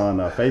seen us on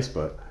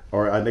Facebook,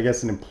 or I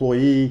guess an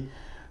employee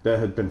that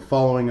had been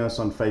following us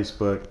on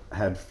Facebook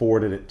had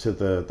forwarded it to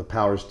the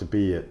powers to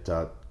be at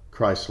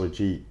Chrysler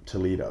Jeep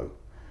Toledo.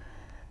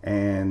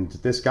 And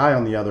this guy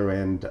on the other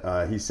end,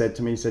 he said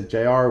to me,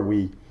 JR,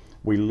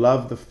 we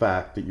love the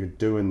fact that you're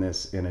doing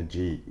this in a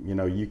Jeep.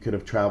 You could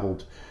have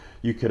traveled,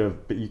 you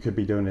could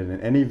be doing it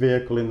in any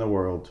vehicle in the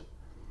world,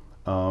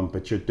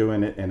 but you're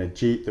doing it in a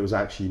Jeep that was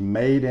actually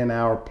made in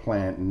our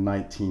plant in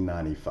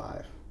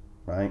 1995.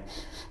 right?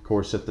 Of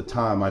course, at the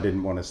time, I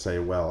didn't want to say,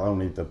 well,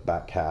 only the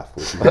back half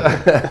was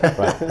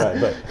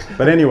mine.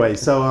 But anyway,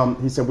 so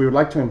he said, we would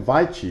like to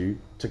invite you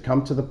to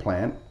come to the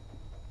plant.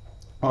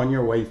 On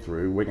your way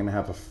through, we're going to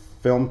have a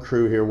film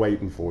crew here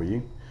waiting for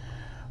you.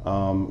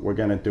 We're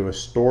going to do a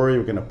story.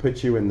 We're going to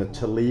put you in the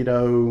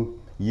Toledo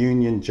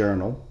Union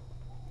Journal.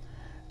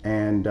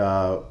 And,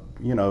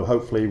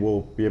 hopefully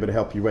we'll be able to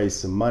help you raise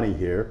some money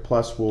here.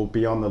 Plus, we'll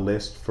be on the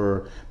list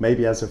for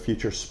maybe as a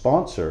future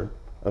sponsor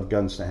of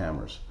Guns to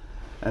Hammers.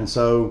 And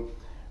so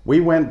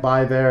we went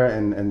by there,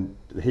 and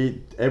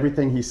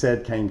everything he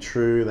said came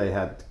true. They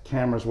had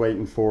cameras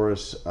waiting for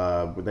us.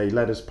 They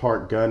let us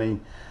park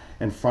Gunny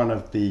in front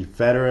of the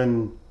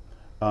veteran.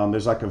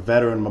 There's like a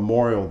veteran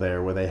memorial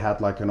there where they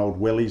had like an old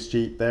Willys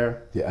Jeep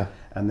there. Yeah.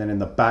 And then in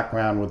the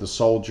background were the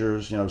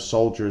soldiers,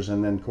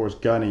 and then of course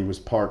Gunny was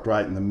parked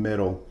right in the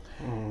middle.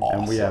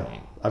 Awesome. And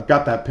I've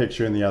got that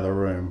picture in the other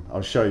room.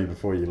 I'll show you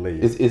before you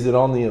leave. Is it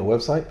on the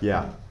website?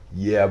 Yeah.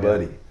 Yeah,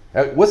 buddy.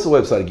 What's the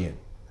website again?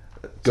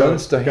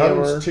 Guns to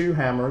Hammer. Guns to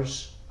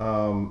Hammers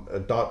 .com,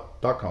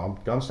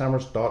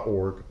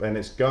 gunshammers.org, and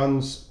it's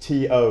guns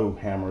to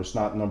hammers,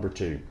 not number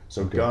 2.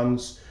 So okay.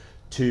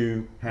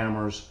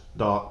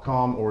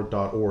 guns2hammers.com or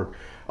 .org.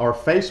 Our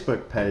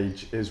Facebook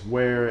page is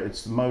where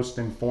it's the most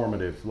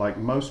informative. Like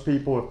most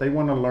people, if they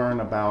want to learn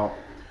about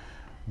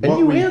what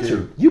you we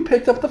answered. do, You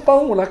picked up the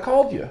phone when I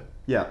called you.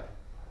 yeah.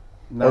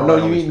 You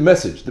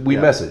messaged. We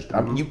Yeah. messaged.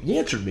 Mm-hmm. You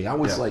answered me. I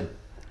was Yeah. like,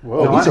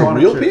 Whoa. these are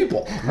real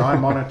people. No, I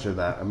monitor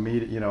that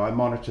immediately. I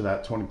monitor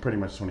that pretty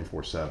much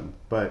 24/7.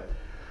 But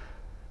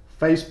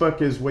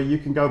Facebook is where you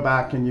can go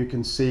back and you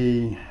can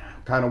see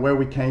kind of where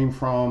we came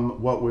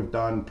from, what we've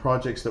done,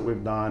 projects that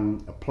we've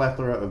done, a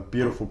plethora of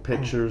beautiful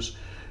pictures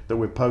that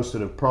we've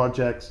posted of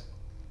projects,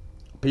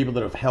 people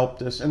that have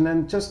helped us, and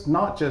then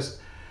not just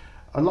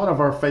a lot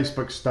of our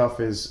Facebook stuff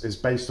is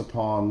based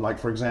upon, like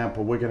for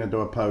example, we're going to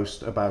do a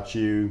post about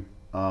you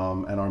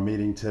and our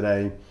meeting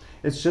today.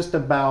 It's just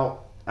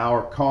about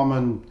our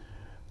common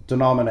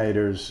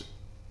denominators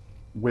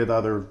with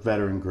other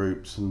veteran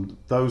groups and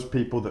those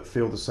people that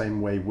feel the same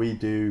way we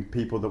do,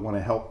 people that want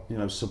to help,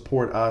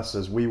 support us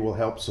as we will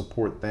help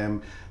support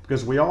them,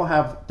 because we all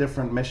have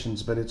different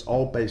missions, but it's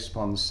all based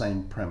upon the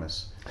same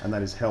premise, and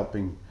that is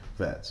helping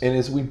vets. And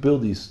as we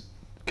build these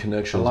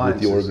connections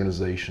Alliances. with the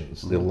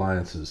organizations, the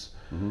alliances,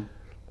 Mm-hmm.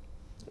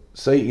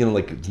 say,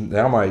 like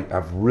now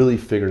I've really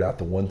figured out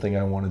the one thing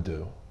I want to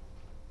do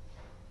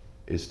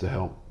is to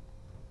help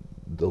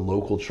the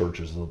local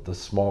churches, the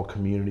small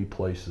community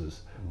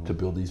places, to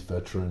build these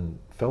veteran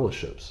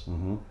fellowships.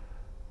 Mm-hmm.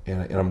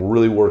 And I'm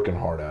really working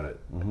hard at it.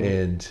 Mm-hmm.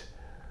 And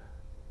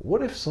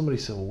what if somebody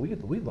said, well,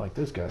 we'd like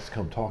those guys to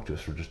come talk to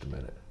us for just a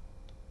minute,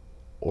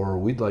 or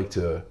we'd like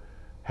to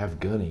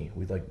have Gunny.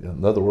 We'd like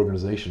another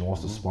organization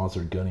wants to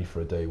sponsor Gunny for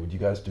a day. Would you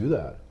guys do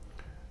that?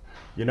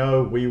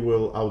 We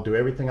will. I'll do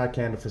everything I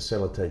can to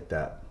facilitate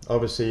that.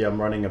 Obviously, I'm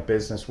running a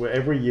business where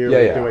every year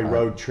we do a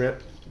road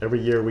trip. Every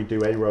year we do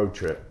a road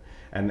trip,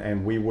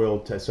 and we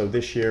will. So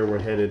this year we're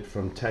headed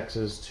from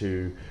Texas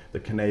to the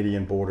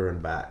Canadian border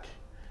and back,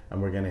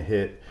 and we're going to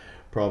hit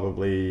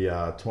probably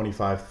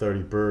 25,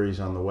 30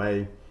 breweries on the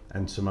way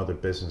and some other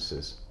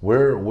businesses.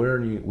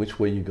 Which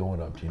way are you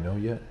going up? Do you know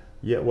yet?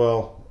 Yeah,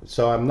 well,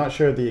 so I'm not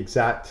sure the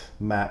exact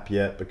map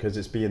yet because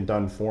it's being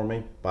done for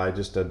me by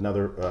just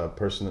another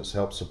person that's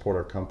helped support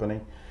our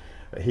company.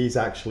 He's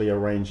actually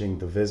arranging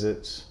the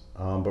visits,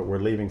 but we're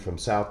leaving from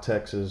South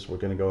Texas. We're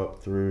going to go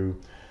up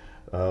through,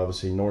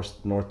 obviously,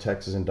 North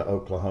Texas into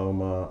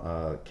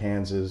Oklahoma,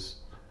 Kansas.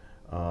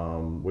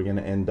 We're going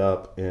to end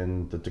up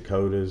in the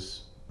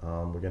Dakotas.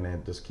 We're going to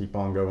just keep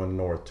on going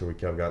north till we've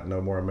got no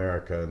more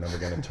America, and then we're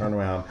going to turn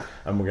around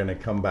and we're going to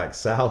come back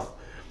south.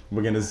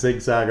 We're going to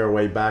zigzag our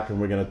way back,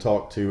 and we're going to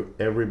talk to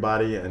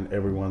everybody and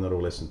everyone that will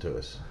listen to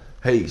us.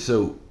 Hey,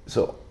 so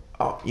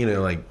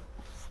like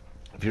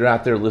if you're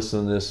out there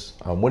listening to this,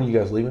 when are you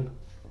guys leaving?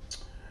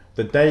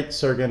 The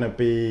dates are going to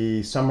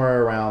be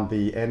somewhere around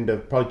the end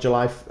of probably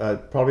July,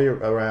 probably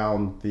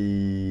around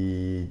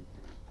the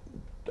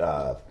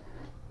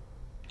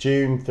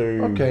June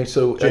through. Okay,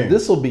 so June.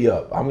 this will be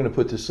up. I'm going to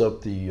put this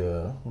up what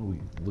are we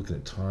looking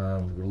at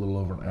time? We're a little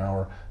over an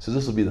hour. So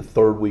this will be the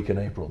third week in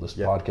April. This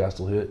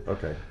podcast will hit.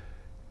 Okay.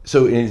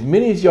 So as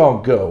many as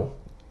y'all go,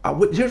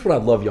 here's what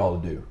I'd love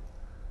y'all to do.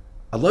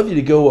 I'd love you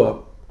to go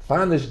up,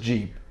 find this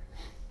Jeep,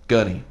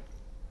 Gunny,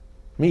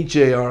 meet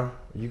JR. Are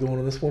you going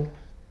on this one?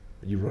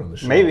 Are you running the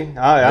show? Maybe. You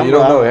don't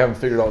know. I haven't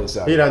figured all this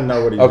out. He doesn't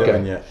know what he's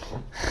doing yet.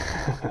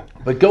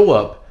 But go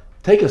up,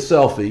 take a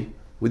selfie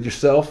with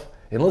yourself,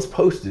 and let's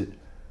post it.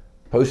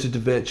 Post it to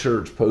Vet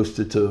Church. Post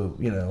it to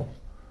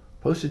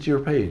your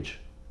page,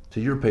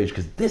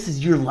 because this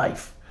is your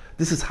life.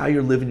 This is how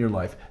you're living your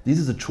life. These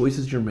are the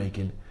choices you're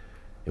making,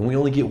 and we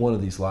only get one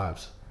of these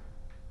lives.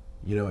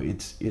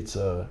 It's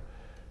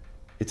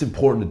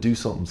important to do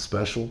something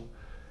special.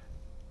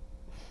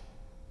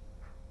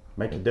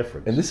 Make a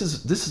difference. And this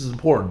is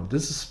important.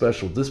 This is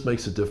special. This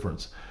makes a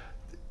difference.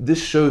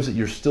 This shows that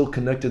you're still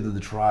connected to the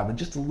tribe in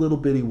just a little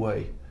bitty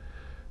way.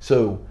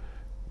 So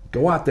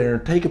go out there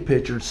and take a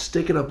picture,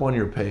 stick it up on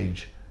your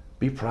page,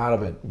 Be proud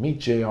of it. Meet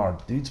JR.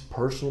 Dude's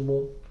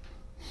personable.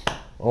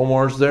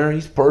 Omar's there.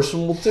 He's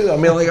personable too. I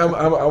mean, like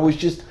I was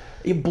just,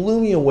 it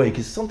blew me away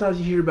because sometimes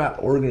you hear about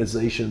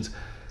organizations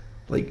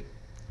like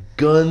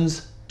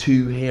guns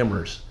to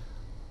hammers.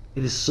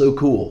 It is so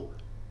cool.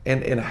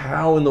 And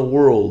how in the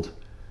world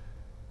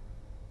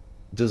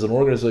does an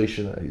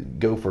organization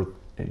go for,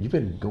 you've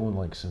been going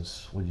like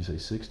since, what did you say,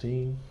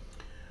 16?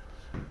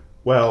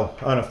 Well,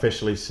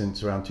 unofficially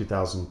since around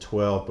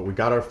 2012, but we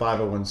got our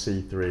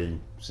 501c3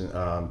 since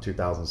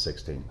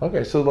 2016.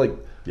 Okay, so like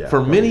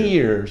for many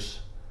years,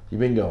 you've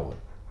been going.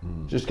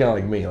 Just kind of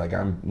like me. Like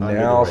I'm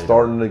now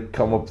starting to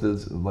come up to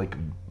this, like a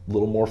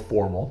little more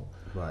formal.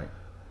 Right.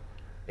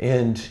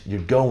 And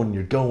you're going, and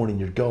you're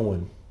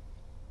going.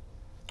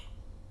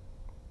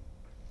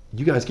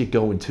 You guys get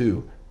going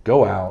too.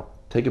 Go out,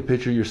 take a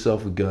picture of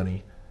yourself with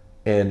Gunny,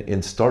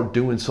 and start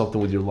doing something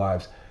with your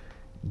lives.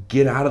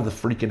 Get out of the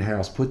freaking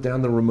house. Put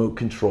down the remote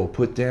control.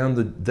 Put down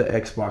the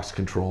Xbox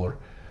controller.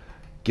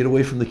 Get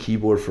away from the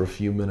keyboard for a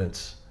few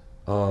minutes.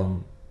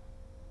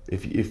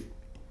 If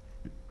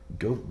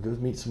go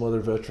meet some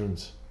other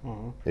veterans.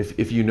 Mm-hmm.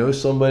 If you know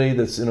somebody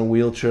that's in a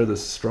wheelchair that's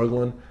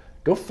struggling,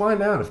 go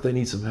find out if they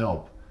need some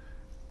help.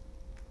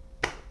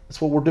 That's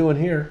what we're doing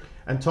here.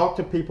 And talk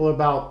to people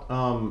about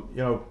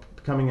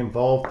becoming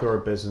involved through our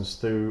business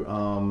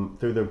through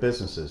their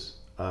businesses.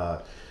 I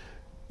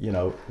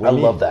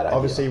love that idea.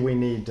 Obviously, we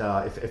need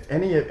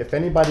if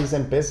anybody's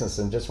in business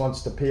and just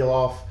wants to peel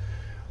off,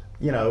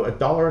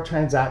 $1 a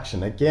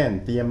transaction.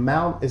 Again, the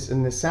amount is,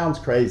 and this sounds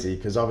crazy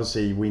because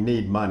obviously we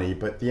need money,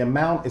 but the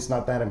amount is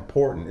not that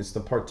important. It's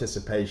the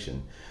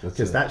participation,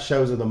 because that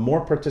shows that the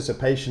more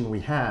participation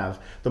we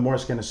have, the more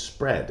it's going to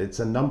spread. It's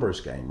a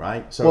numbers game,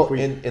 right? So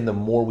and the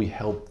more we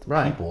help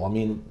people. I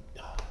mean,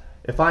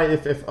 if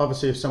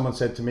someone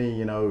said to me,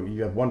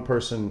 you have one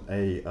person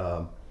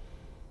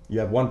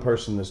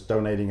that's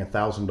donating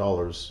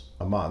 $1,000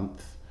 a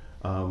month,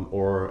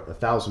 or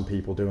 1,000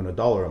 people doing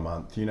 $1 a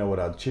month, you know what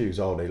I'd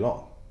choose all day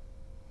long,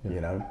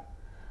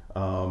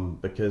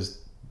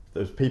 because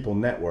those people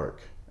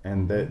network,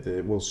 and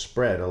it will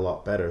spread a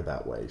lot better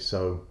that way.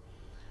 So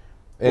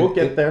we'll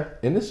get there.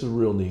 And this is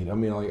real neat. I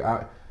mean, like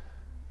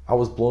I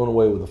was blown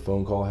away with the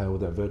phone call I had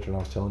with that veteran I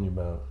was telling you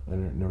about,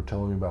 and they were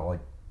telling me about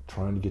like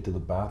trying to get to the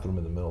bathroom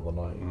in the middle of the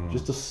night.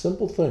 Just a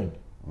simple thing.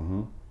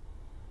 Mm-hmm.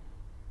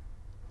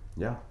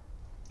 Yeah.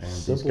 And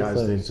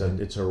simple these guys,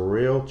 it's a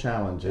real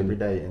challenge every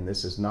day, and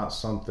this is not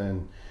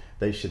something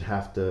they should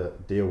have to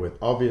deal with.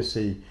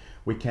 Obviously,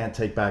 we can't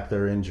take back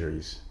their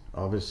injuries.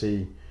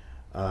 Obviously,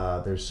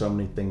 there's so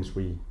many things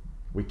we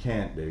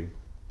can't do.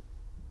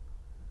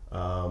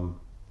 But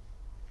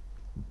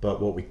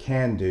what we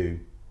can do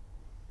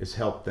is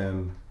help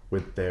them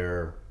with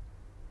their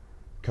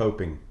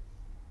coping.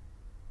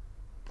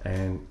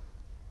 And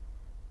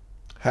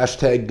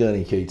hashtag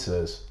Gunny, Kate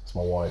says. It's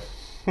my wife.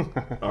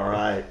 All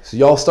right. So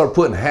y'all start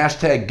putting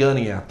hashtag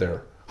Gunny out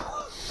there.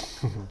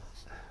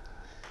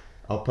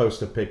 I'll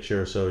post a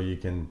picture so you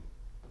can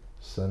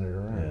send it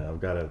around. Yeah, I've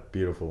got a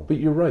beautiful. But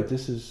you're right.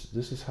 This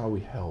is how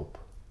we help.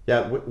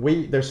 Yeah,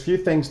 there's few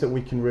things that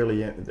we can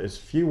really. There's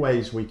few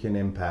ways we can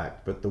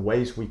impact, but the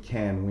ways we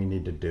can, we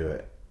need to do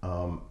it.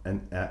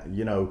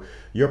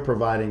 You're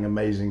providing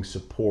amazing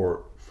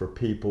support for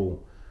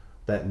people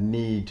that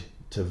need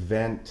to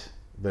vent,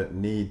 that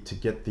need to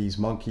get these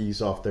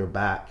monkeys off their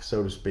back,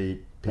 so to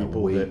speak.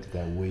 People that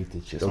weight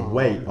that's just the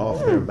weight off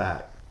their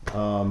back.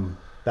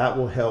 That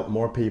will help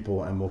more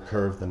people and will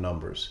curve the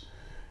numbers.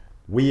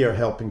 We are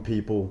helping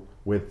people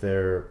with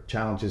their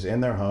challenges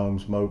in their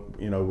homes,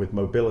 with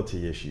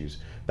mobility issues.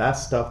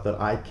 That's stuff that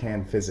I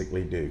can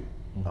physically do.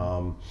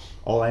 Mm-hmm.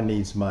 All I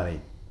need is money.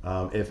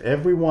 If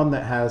everyone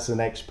that has an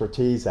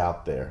expertise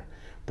out there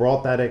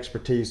brought that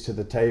expertise to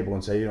the table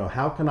and say,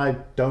 how can I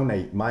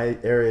donate my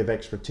area of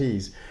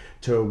expertise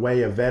to a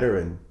way a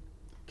veteran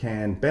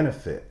can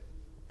benefit,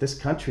 this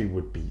country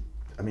would be,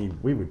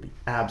 we would be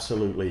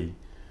absolutely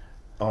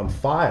on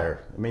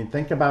fire.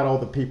 Think about all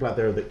the people out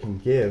there that can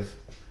give,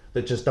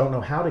 that just don't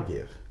know how to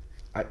give.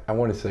 I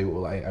want to say,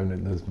 I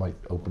mean, this might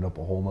open up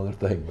a whole other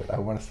thing, but I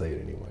want to say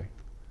it anyway.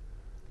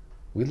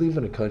 We live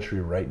in a country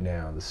right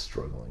now that's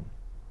struggling.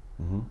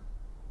 Mm-hmm.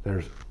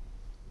 There's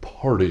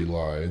party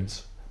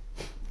lines.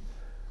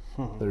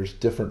 There's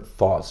different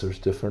thoughts. There's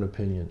different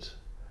opinions.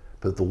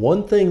 But the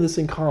one thing that's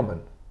in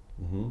common,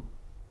 mm-hmm.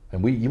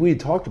 and we had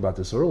talked about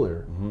this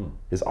earlier, mm-hmm.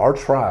 is our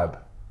tribe.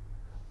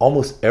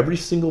 Almost every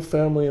single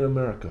family in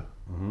America,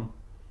 mm-hmm.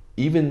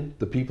 even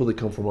the people that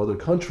come from other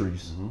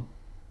countries, mm-hmm.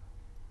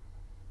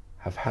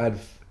 have had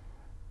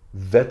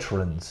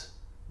veterans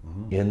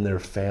mm-hmm. in their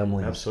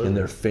families, Absolutely. in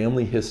their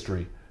family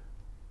history.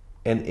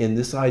 And in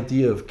this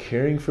idea of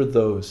caring for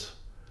those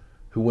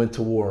who went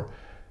to war,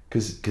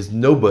 because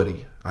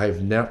nobody, I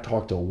have not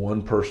talked to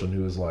one person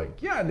who was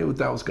like, yeah, I knew what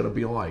that was going to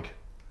be like.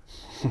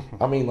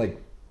 Like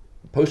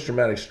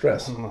post-traumatic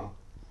stress. Mm-hmm.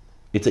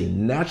 It's a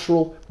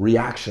natural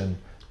reaction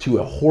to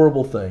a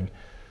horrible thing.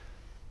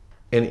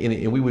 And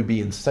we would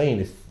be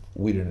insane if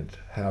we didn't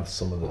have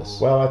some of this.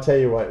 Well, I'll tell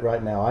you what,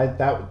 right now,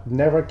 that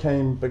never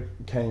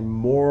became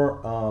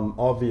more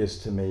obvious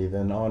to me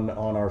than on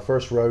our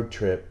first road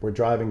trip. We're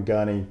driving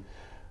Gunny,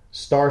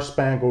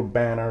 Star-Spangled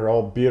Banner,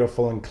 all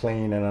beautiful and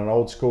clean, in an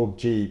old school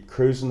Jeep,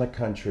 cruising the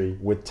country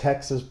with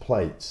Texas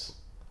plates,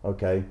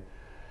 okay?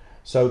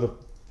 So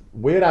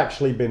we had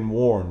actually been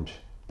warned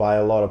by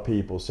a lot of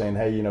people saying,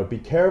 hey, you know, be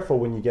careful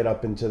when you get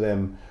up into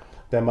them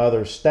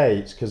other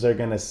states, because they're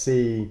going to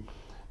see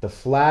the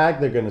flag,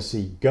 they're going to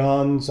see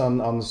guns on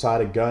the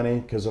side of Gunny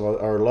because of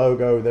our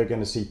logo. They're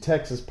going to see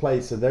Texas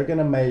plates, so they're going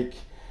to make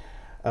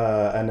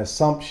an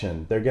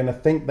assumption. They're going to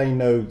think they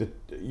know that,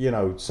 you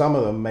know, some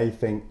of them may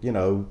think, you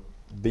know,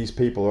 these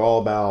people are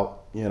all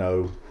about, you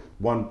know,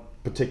 one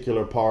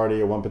particular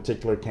party or one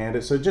particular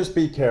candidate. So just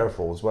be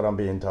careful is what I'm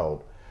being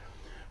told.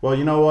 Well,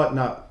 you know what?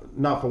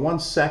 Not for 1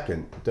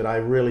 second did I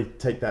really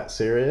take that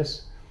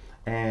serious.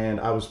 And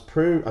I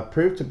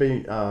proved to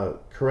be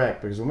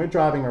correct, because when we're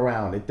driving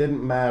around, it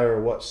didn't matter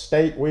what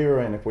state we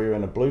were in, if we were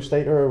in a blue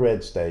state or a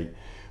red state,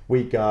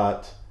 we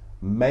got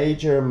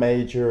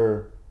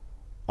major,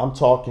 I'm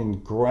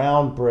talking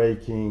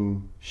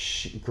groundbreaking,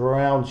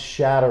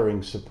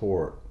 ground-shattering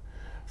support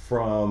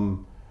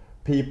from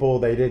people.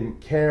 They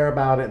didn't care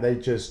about it. They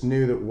just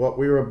knew that what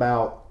we were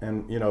about,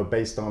 and, you know,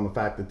 based on the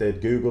fact that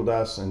they'd Googled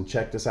us and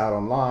checked us out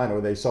online,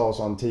 or they saw us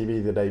on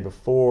TV the day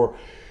before.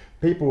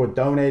 People were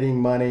donating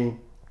money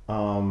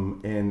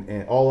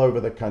in all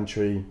over the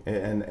country,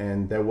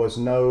 and there was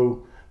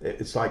no,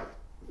 it's like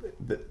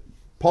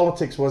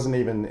politics wasn't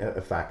even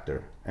a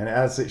factor, and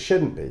as it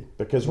shouldn't be,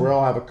 because we're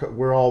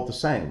all the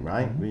same,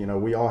 right? Mm-hmm. You know,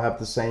 we all have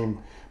the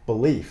same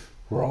belief.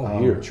 We're all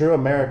here. True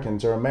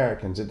Americans are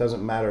Americans. It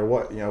doesn't matter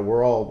what, you know.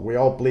 We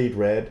all bleed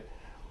red,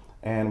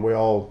 and we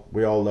all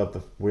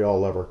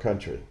love our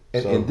country.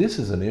 And this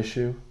is an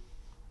issue.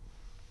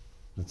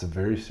 It's a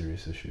very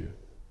serious issue,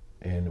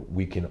 and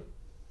we can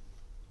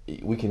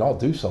all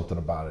do something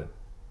about it,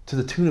 to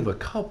the tune of a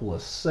couple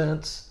of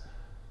cents,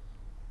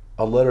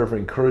 a letter of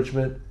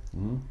encouragement,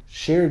 mm-hmm.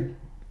 shared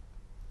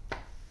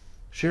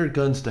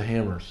guns to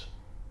hammers.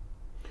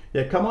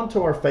 Yeah, come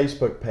onto our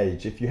Facebook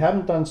page. If you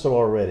haven't done so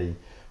already,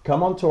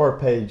 come onto our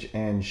page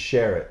and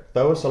share it.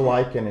 Throw us a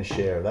like and a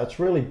share. That's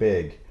really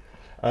big.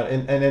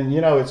 And then,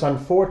 you know, it's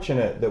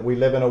unfortunate that we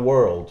live in a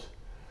world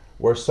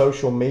where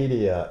social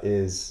media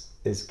is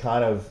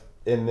kind of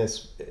in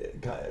this,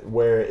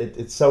 where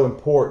it's so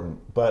important.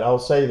 But I'll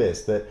say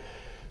this, that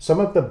some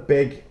of the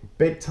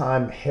big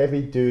time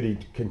heavy duty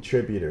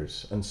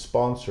contributors and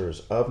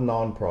sponsors of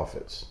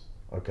nonprofits,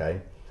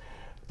 okay,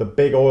 the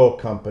big oil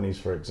companies,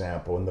 for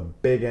example, and the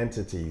big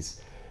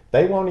entities,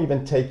 they won't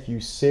even take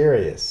you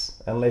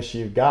serious unless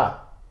you've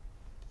got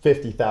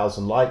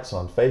 50,000 likes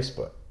on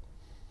Facebook.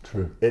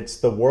 True. It's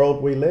the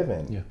world we live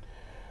in. Yeah.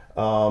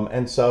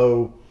 And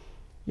so,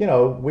 you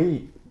know,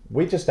 we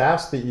just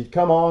ask that you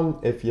come on.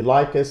 If you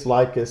like us,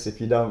 like us.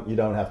 If you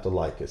don't have to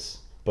like us.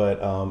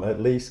 But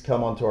at least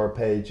come onto our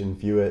page and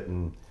view it,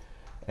 and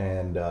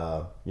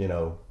you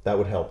know, that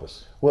would help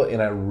us. Well,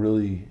 and I'm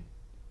really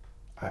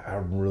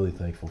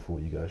thankful for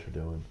what you guys are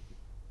doing.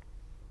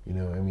 You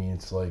know, I mean,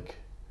 it's like,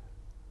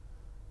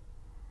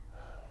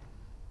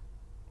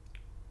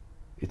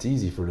 it's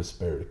easy for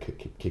despair to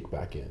kick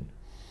back in.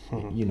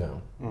 Mm-hmm. You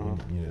know,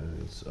 mm-hmm. You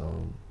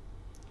know,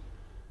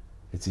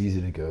 it's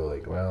easy to go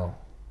like, well,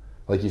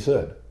 like you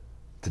said,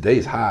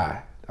 today's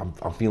high.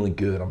 I'm feeling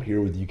good. I'm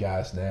here with you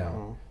guys now.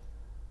 Mm-hmm.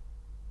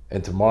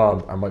 And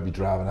tomorrow I might be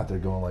driving out there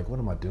going like, what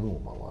am I doing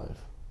with my life?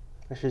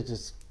 I should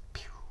just.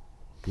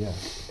 Yeah,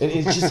 and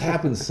it just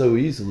happens so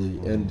easily,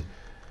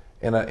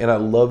 and I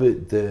love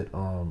it that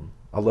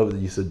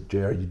you said,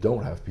 JR, you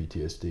don't have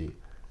PTSD,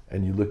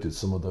 and you looked at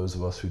some of those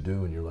of us who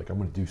do, and you're like, I'm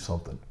going to do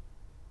something,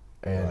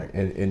 and right.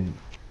 and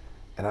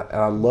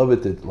I love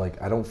it that,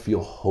 like, I don't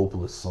feel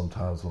hopeless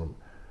sometimes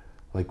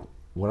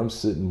when I'm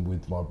sitting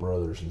with my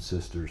brothers and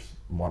sisters,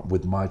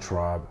 with my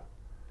tribe.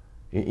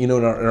 You know,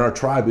 and our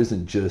tribe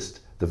isn't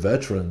just the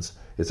veterans.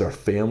 It's our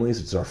families,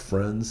 it's our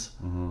friends,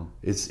 mm-hmm.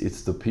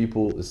 it's the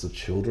people, it's the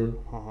children,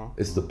 mm-hmm.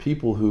 it's the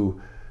people who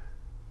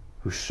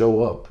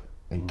show up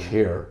and mm-hmm.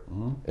 care,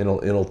 mm-hmm.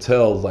 and it'll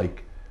tell,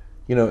 like,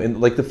 you know, and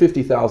like the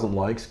 50,000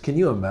 likes. Can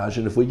you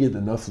imagine if we get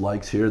enough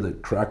likes here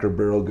that Cracker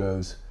Barrel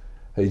goes,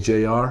 hey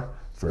JR,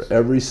 for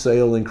every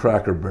sale in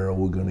Cracker Barrel,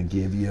 we're going to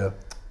give you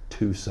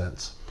 2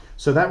 cents.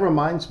 So that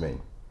reminds me,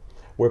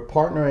 we're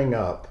partnering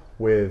up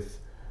with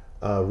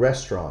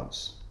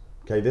restaurants.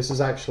 Okay, this is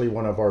actually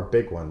one of our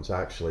big ones.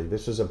 Actually,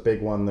 this is a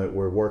big one that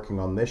we're working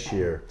on this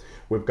year.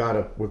 We've got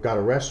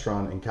a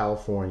restaurant in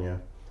California,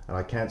 and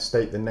I can't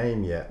state the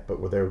name yet,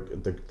 but where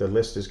the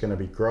list is going to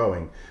be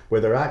growing,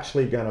 where they're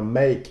actually going to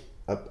make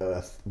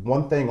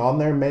one thing on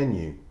their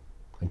menu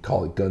and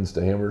call it Guns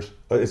to Hammers.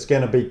 It's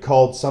going to be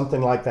called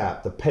something like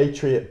that: the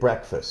Patriot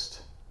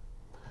Breakfast,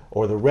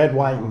 or the Red,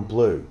 White, and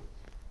Blue.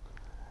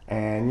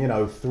 And, you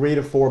know, $3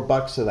 to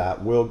 $4 of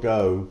that will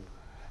go.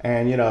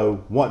 And, you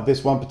know,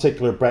 this one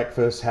particular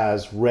breakfast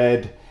has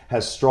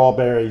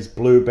strawberries,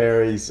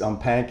 blueberries on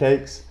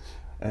pancakes,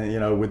 and, you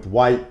know, with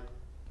white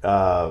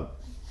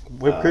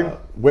Whipped cream?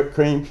 Whipped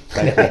cream.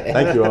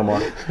 Thank you,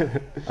 Omar.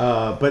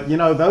 But you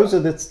know, those are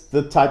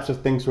the types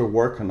of things we're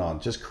working on.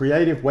 Just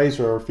creative ways.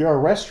 Or if you're a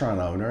restaurant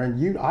owner,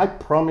 and I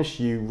promise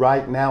you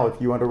right now,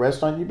 if you want a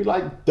restaurant, you'd be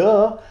like,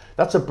 duh,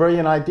 that's a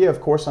brilliant idea.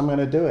 Of course, I'm going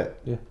to do it.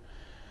 Yeah.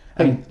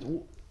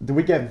 And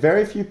we get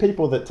very few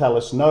people that tell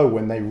us no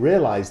when they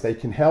realize they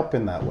can help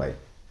in that way.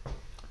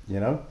 You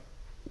know?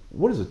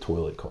 What does a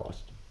toilet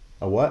cost?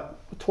 A what?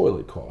 A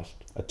toilet cost.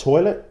 A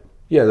toilet?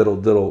 Yeah,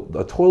 that'll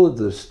a toilet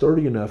that's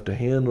sturdy enough to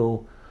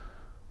handle.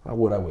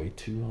 What I weigh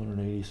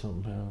 280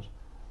 something pounds.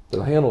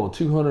 That'll handle a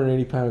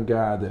 280 pound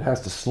guy that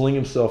has to sling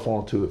himself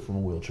onto it from a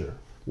wheelchair.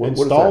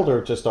 Installed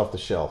or just off the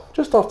shelf?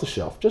 Just off the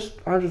shelf.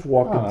 I just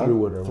walking through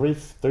whatever.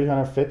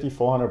 $350,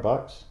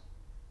 $400.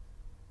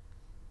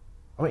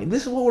 I mean,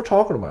 this is what we're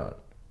talking about.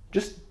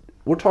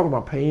 We're talking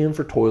about paying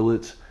for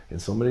toilets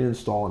and somebody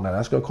installing. Now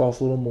that's going to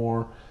cost a little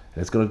more,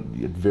 and it's going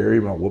to vary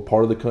about what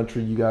part of the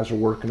country you guys are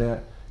working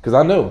at. Because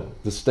I know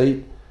the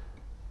state,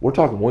 we're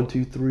talking 1,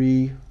 2,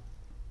 3.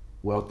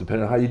 Well,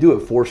 depending on how you do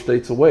it, 4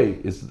 states away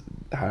is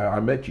how I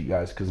met you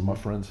guys because of my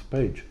friend's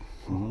page.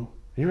 Mm-hmm.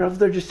 You're over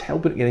there just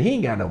helping, and he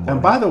ain't got no money.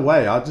 And by the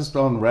way, I'll just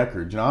on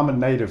record, I'm a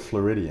native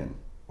Floridian.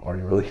 Are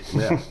you really?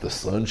 Yeah. The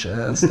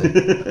Sunshine State.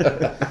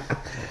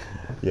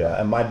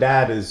 Yeah, and my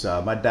dad in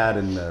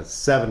the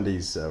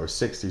 70s or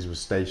 60s was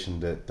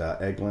stationed at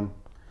Eglin.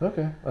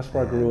 Okay, that's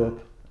where I grew up.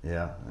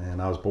 Yeah,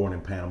 and I was born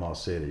in Panama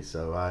City,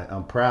 so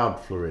I'm proud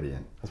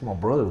Floridian. That's where my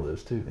brother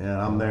lives too.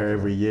 Yeah, I'm there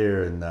every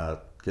year and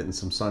getting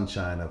some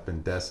sunshine up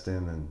in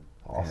Destin and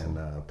awesome.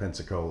 and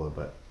Pensacola.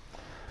 But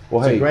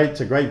well, it's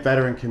a great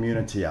veteran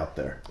community out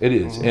there. It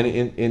is,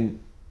 and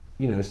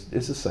you know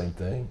it's the same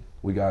thing.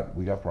 We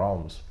got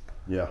problems.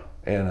 Yeah,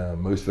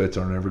 and most vets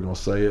aren't ever going to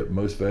say it.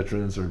 Most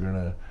veterans are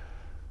going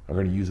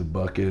to use a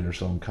bucket or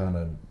some kind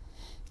of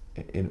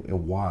and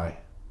why,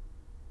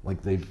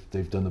 like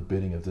they've done the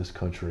bidding of this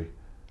country.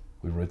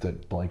 We wrote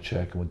that blank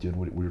check and we did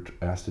what we were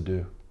asked to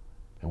do,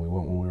 and we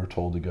went when we were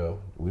told to go.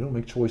 We don't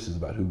make choices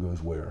about who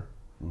goes where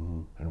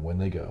and when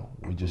they go.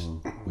 We just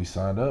we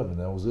signed up and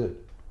that was it.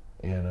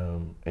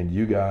 And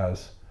you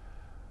guys,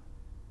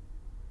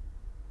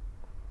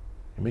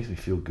 it makes me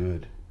feel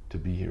good to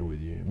be here with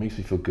you. It makes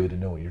me feel good to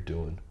know what you're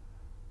doing.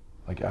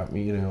 Like I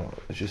mean, you know,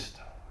 it's just.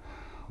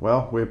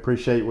 Well, we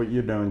appreciate what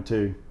you're doing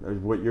too.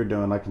 What you're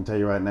doing, I can tell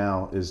you right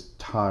now, is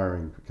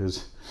tiring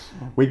because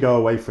we go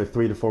away for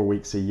 3 to 4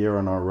 weeks a year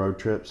on our road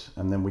trips,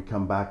 and then we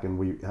come back and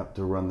we have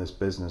to run this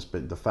business.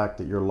 But the fact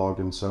that you're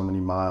logging so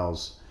many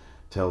miles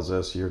tells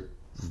us you're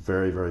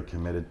very, very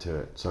committed to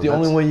it. So the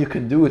only way you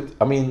can do it,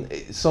 I mean,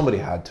 somebody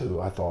had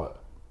to, I thought.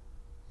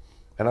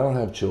 And I don't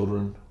have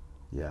children.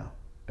 Yeah.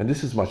 And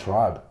this is my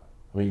tribe.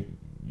 I mean,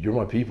 you're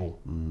my people.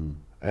 Mm.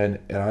 And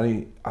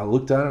I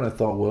looked at it and I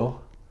thought,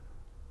 well,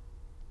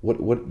 what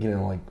you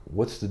know, like,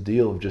 what's the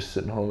deal of just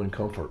sitting home in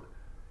comfort?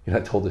 You know,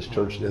 I told this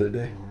church the other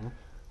day,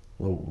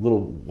 a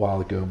little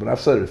while ago, but I've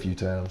said it a few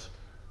times.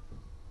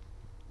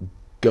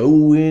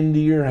 Go into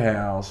your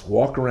house,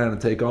 walk around and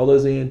take all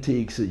those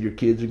antiques that your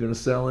kids are going to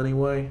sell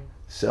anyway,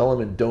 sell them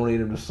and donate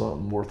them to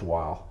something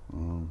worthwhile.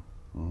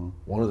 Mm-hmm.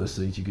 One of those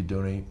things you could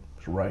donate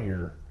is right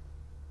here.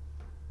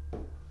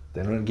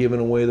 They're not giving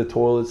away the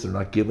toilets. They're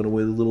not giving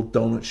away the little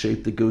donut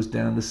shape that goes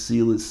down to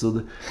seal it so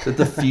that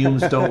the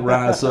fumes don't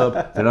rise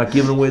up. They're not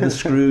giving away the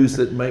screws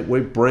that might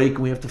break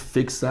and we have to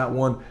fix that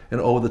one. And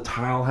the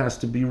tile has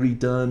to be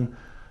redone.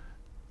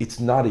 It's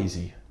not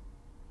easy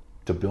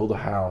to build a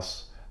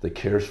house that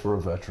cares for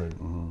a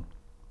veteran.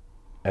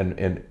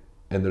 Mm-hmm.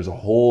 And there's a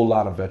whole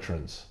lot of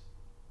veterans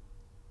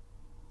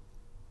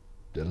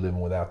that are living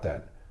without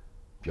that.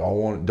 If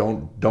y'all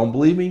don't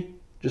believe me,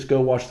 just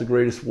go watch the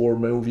greatest war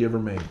movie ever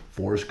made,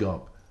 Forrest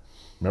Gump.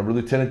 Remember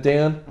Lieutenant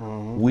Dan?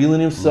 Mm-hmm. Wheeling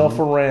himself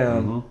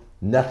around.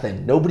 Mm-hmm.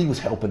 Nothing. Nobody was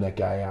helping that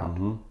guy out.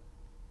 Mm-hmm.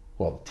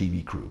 Well,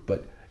 TV crew,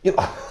 but you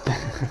know.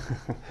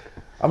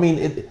 I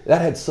mean,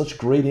 that had such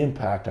great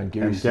impact on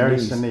Gary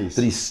Sinise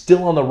that he's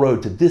still on the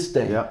road to this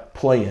day,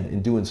 playing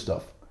and doing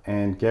stuff.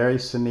 And Gary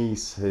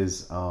Sinise,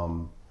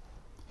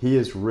 he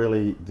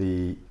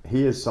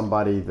is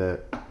somebody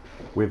that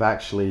we've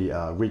actually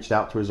reached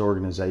out to his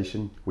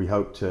organization. We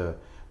hope to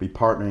be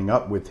partnering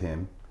up with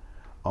him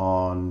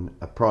on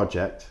a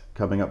project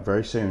coming up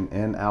very soon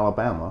in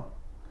Alabama.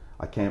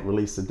 I can't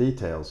release the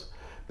details,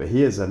 but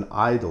he is an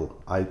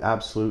idol. I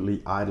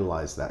absolutely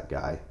idolize that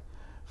guy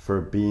for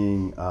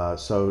being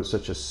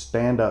such a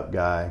stand-up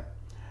guy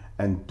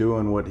and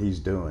doing what he's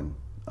doing,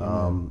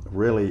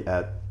 really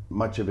at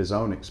much of his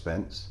own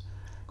expense.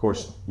 Of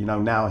course, you know,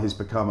 now he's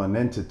become an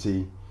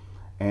entity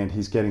and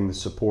he's getting the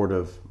support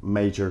of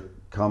major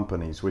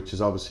companies, which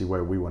is obviously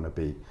where we want to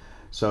be.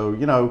 So,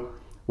 you know,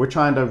 we're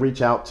trying to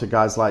reach out to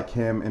guys like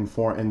him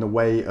in the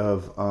way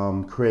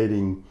of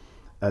creating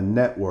a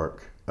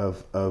network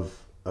of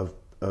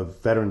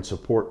veteran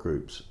support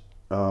groups.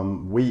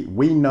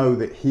 We know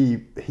that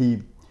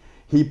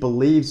he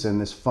believes in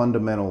this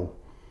fundamental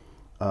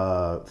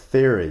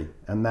theory,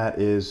 and that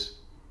is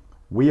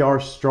we are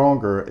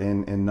stronger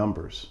in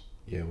numbers.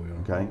 Yeah, we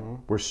are. Okay,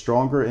 we're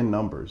stronger in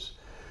numbers.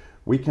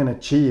 We can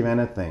achieve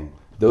anything.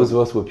 Those of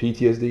us with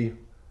PTSD,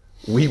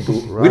 we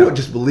don't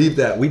just believe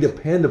that. We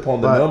depend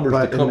upon the numbers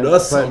to come to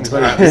us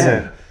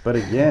sometimes. But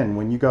again,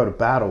 when you go to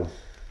battle,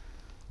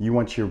 you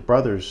want your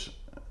brothers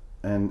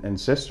and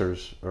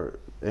sisters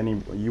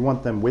you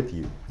want them with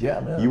you. Yeah,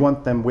 man. You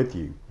want them with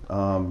you.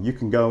 You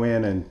can go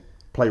in and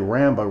play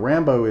Rambo.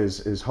 Rambo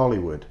is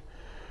Hollywood.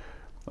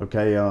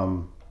 Okay,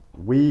 the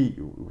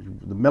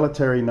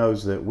military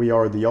knows that we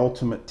are the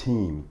ultimate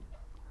team.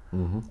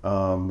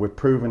 Mm-hmm. We've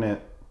proven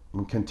it.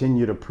 We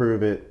continue to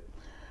prove it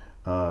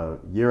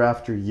year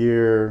after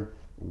year.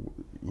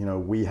 You know,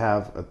 we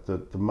have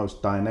the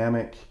most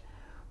dynamic,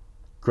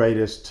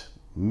 greatest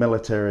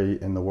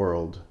military in the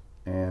world,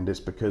 and it's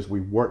because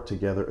we work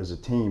together as a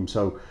team.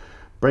 So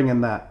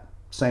bringing that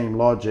same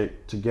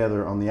logic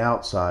together on the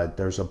outside,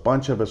 there's a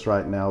bunch of us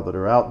right now that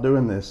are out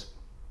doing this.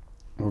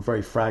 We're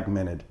very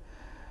fragmented.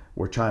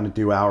 We're trying to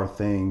do our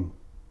thing,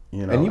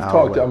 you know. And you've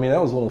talked, I mean,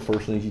 that was one of the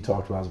first things you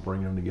talked about, is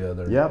bringing them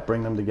together. Yeah,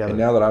 bring them together. And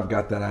now that I've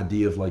got that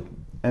idea of like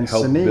and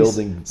help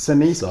building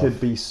Sinise stuff. could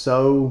be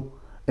so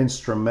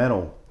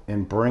instrumental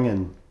in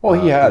bringing.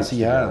 Well, he has,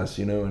 together.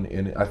 you know,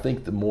 and I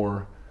think the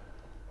more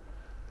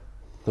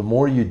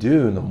you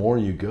do and the more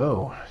you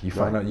go, you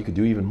find out you could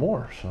do even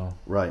more. So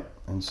right,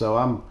 and so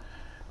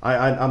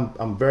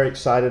I'm very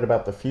excited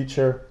about the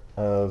future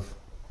of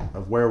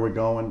where we're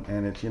going,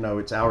 and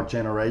it's our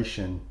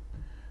generation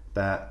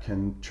that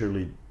can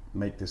truly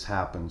make this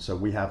happen. So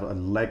we have a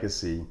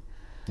legacy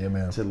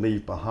to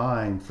leave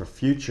behind for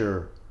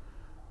future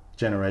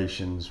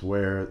generations,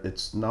 where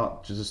it's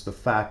not just the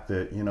fact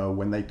that, you know,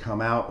 when they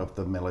come out of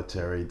the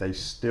military, they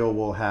still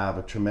will have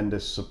a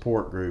tremendous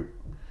support group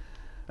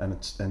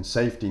and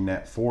safety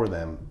net for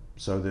them,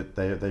 so that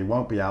they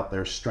won't be out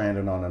there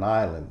stranded on an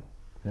island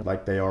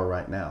like they are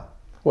right now.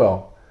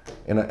 Well,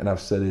 and I've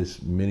said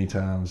this many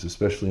times,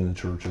 especially in the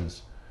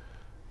churches,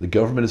 the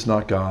government is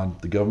not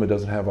God. The government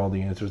doesn't have all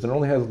the answers. It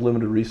only has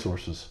limited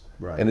resources.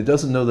 Right. And it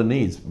doesn't know the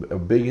needs. A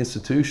big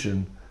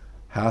institution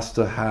has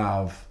to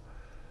have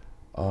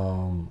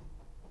all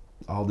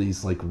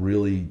these like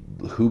really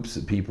hoops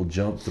that people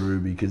jump through,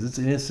 because it's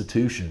an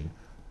institution.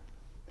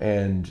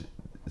 And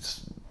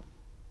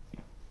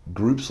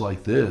groups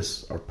like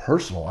this are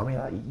personal. I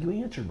mean, you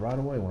answered right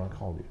away when I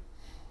called you.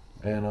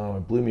 And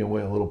it blew me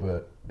away a little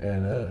bit.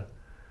 And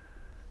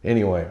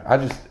anyway,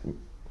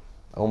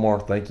 Omar,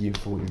 thank you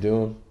for what you're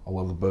doing. I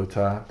love the bow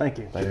tie. Thank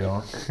you. JR,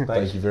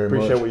 thank you very much.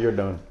 Appreciate what you're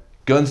doing.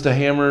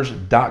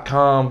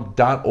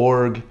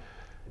 GunsToHammers.com.org.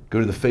 Go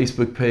to the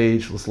Facebook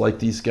page. Let's like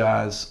these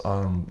guys.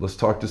 Let's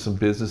talk to some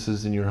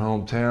businesses in your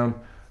hometown.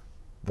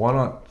 Why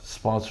not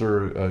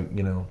sponsor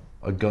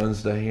a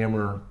Guns to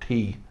Hammer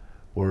tea,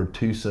 where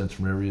 2 cents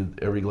from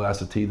every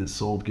glass of tea that's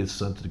sold gets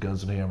sent to the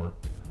Guns and Hammer.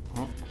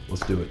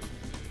 Let's do it.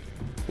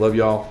 Love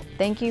y'all.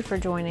 Thank you for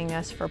joining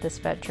us for this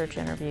Vet Church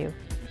interview.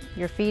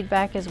 Your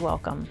feedback is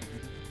welcome.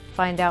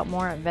 Find out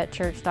more at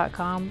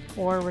vetchurch.com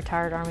or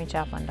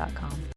retiredarmychaplain.com.